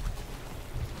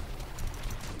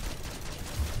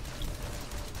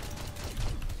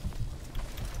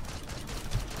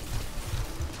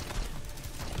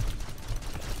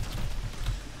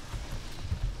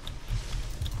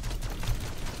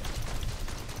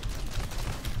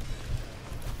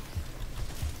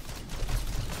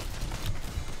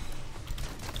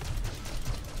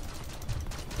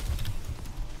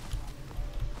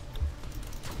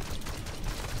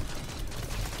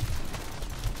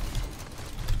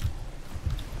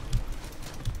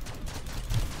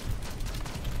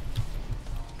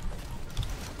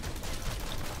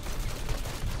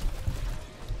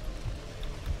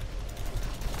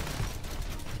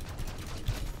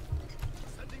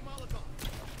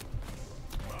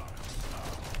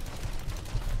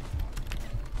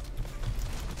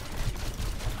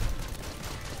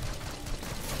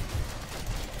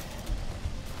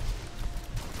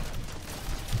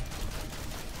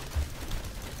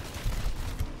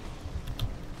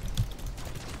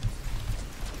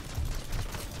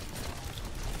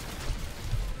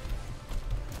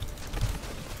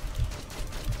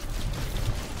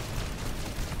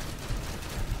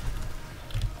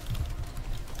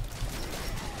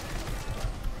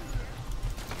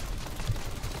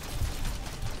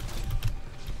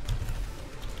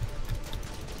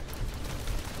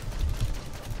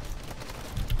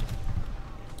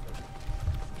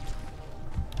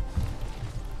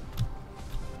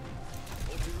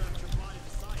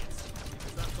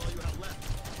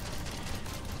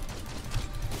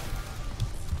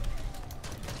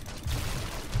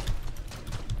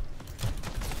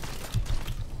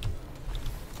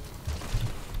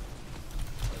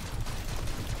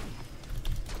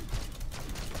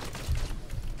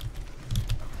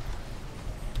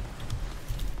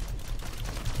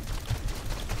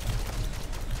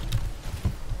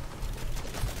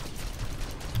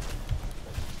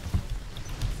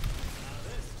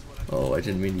 Oh, I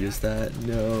didn't mean to use that.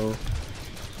 No.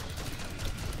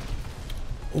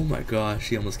 Oh my gosh,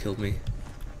 he almost killed me.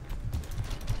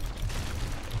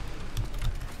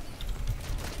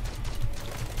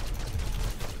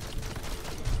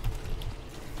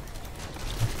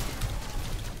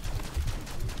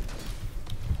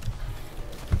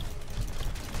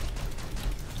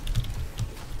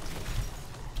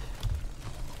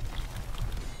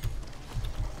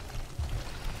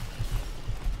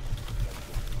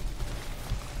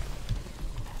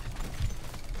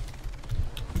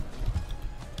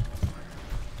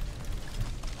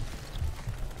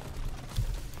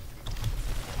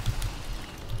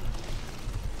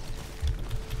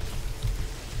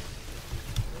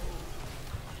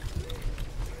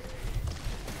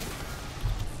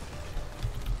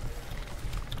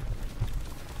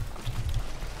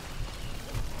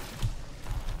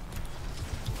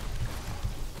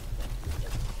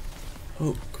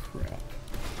 Oh crap.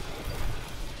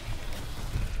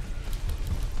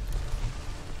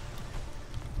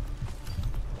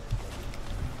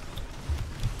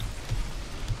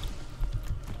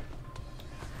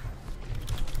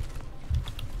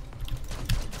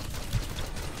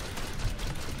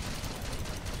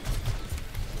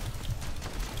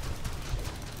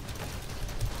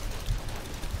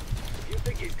 If you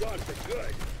think he's gone for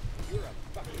good, you're a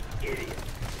fucking idiot.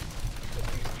 At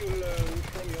least you learn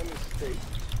from your mistakes.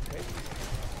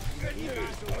 Good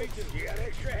news, folks. You got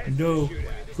extra heads No, to shoot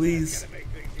at. please. Gotta make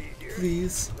things easier.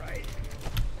 Please. Right?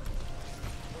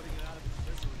 Putting it out of his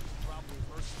misery is probably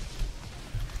worse.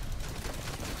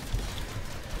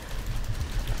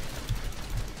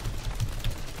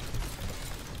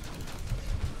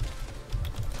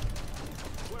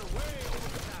 We're way over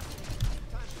capacity.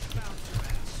 Time to bounce your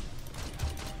ass.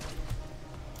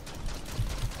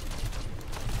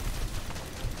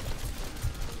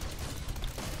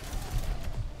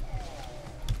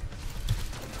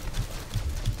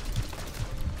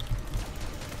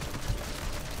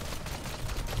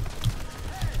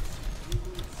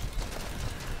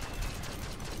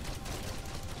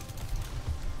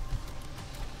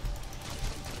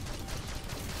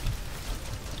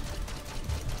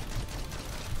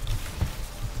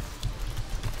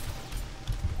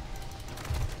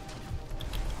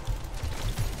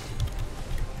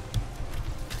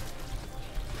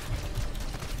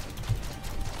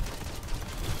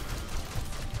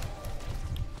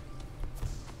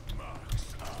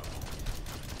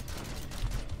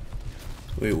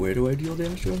 Wait, where do I deal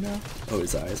damage to him now? Oh,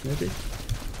 his eyes, maybe?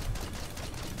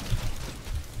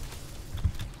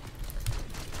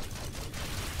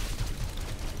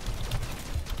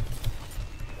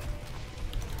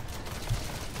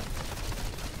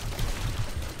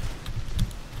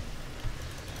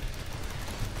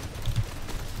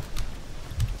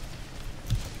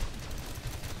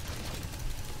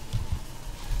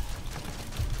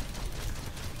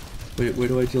 Wait, where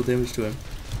do I deal damage to him?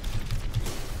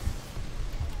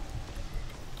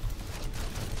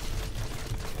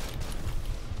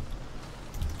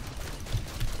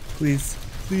 Please,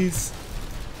 please.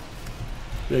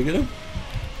 Did I get him?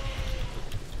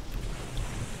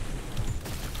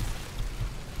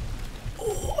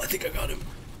 Oh, I think I got him.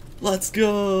 Let's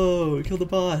go! Kill the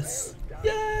boss.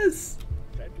 Yes!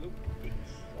 That looked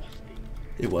exhausting.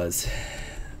 It was.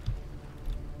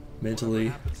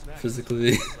 Mentally,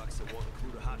 physically. Sucks it won't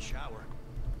include a hot shower.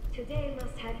 Today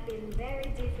must have been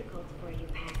very difficult for you,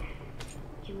 Packer.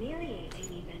 Humiliating,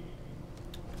 even.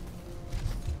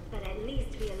 But at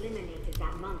least we eliminated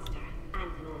that monster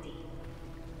and Modi.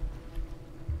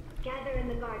 Gather in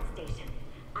the guard station.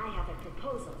 I have a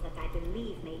proposal that I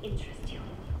believe may interest you.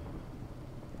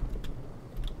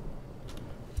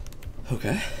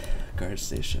 Okay, guard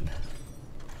station.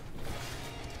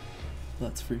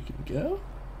 Let's freaking go.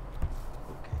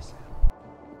 Okay, Sam.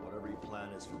 Whatever your plan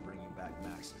is for bringing back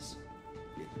Maxis,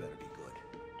 it better be good.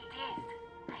 It is.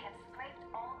 I have scraped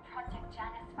all Project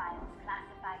Janus files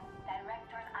classified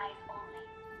Director's Eyes only.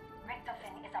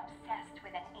 Richtofen is obsessed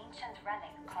with an ancient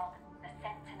relic called the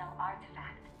Sentinel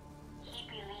Artifact. He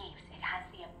believes it has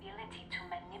the ability to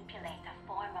manipulate a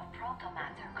form of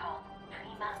protomatter called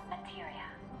prima materia.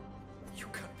 You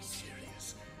can't be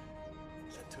serious.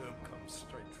 That term comes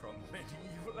straight from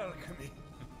medieval alchemy.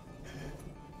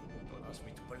 Don't ask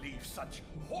me to believe such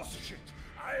horseshit.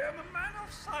 I am a man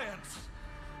of science.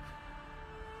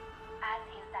 As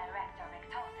is Director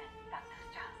Richtofen, Dr.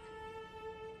 Strauss.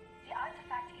 The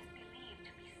artifact is believed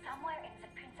to be somewhere in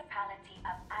the Principality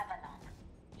of Avalon.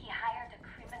 He hired a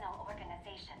criminal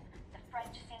organization, the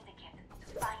French Syndicate, to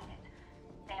find it.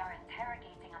 They are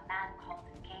interrogating a man called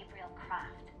Gabriel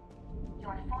Kraft.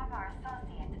 Your former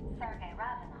associate, Sergei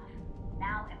Ravenov,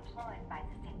 now employed employed by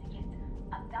the Syndicate,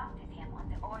 abducted him on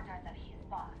the orders of his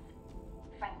boss,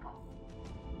 Franco.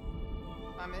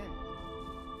 I'm in.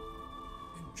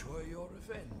 Enjoy your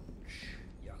revenge,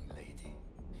 young lady.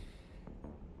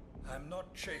 I'm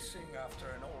not chasing after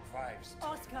an old wives' tale.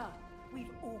 Oscar,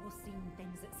 we've all seen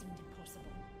things that seemed impossible.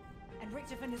 And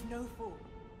Richtofen is no fool.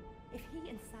 If he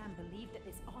and Sam believe that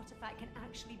this artifact can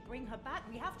actually bring her back,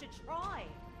 we have to try.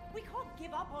 We can't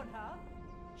give up on her.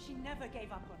 She never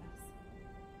gave up on us.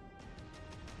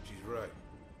 She's right.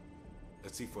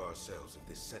 Let's see for ourselves if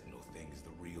this Sentinel thing is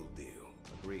the real deal.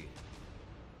 Agreed.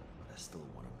 But I still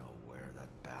want to know where that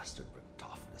bastard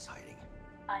Richtofen is hiding.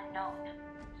 Unknown.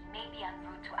 He may be en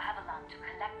route to Avalon to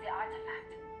collect the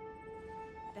artifact.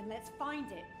 Then let's find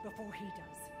it before he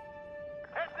does.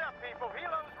 Heads up, people.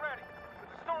 Helo's ready. But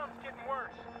the storm's getting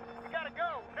worse. We gotta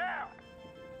go, now!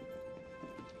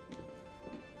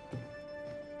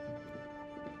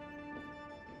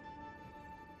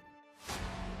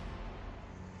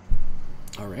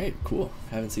 Alright, cool.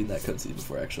 Haven't seen that cutscene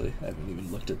before, actually. I haven't even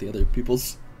looked at the other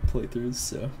people's playthroughs,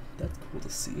 so that's cool to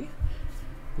see.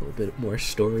 A little bit more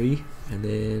story, and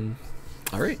then...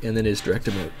 Alright, and then it's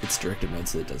directive mode. It's directive mode,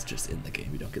 so it does just in the game.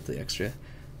 You don't get the extra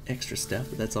stuff,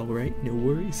 but that's alright. No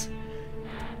worries.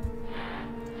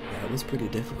 Yeah, it was pretty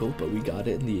difficult, but we got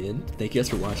it in the end. Thank you guys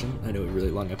for watching. I know a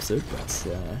really long episode, but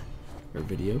or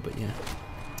video, but yeah.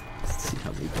 Let's see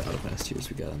how many battle pass tiers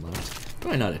we got unlocked.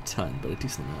 Probably not a ton, but a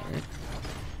decent amount, right?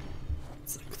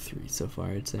 It's like 3 so far,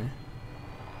 I'd say.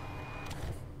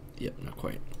 Yep, not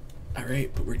quite.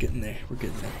 Alright, but we're getting there. We're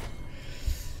getting there.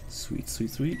 Sweet,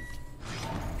 sweet, sweet.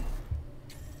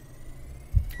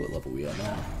 What level we at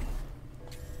now?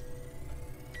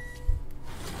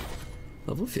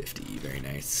 Level 50, very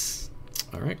nice.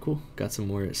 Alright, cool. Got some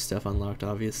more stuff unlocked,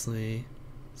 obviously.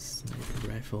 Sniper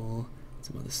rifle,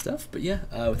 some other stuff. But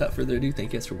yeah, without further ado,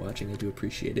 thank you guys for watching. I do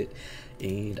appreciate it.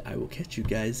 And I will catch you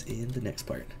guys in the next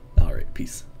part. Alright,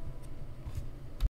 peace.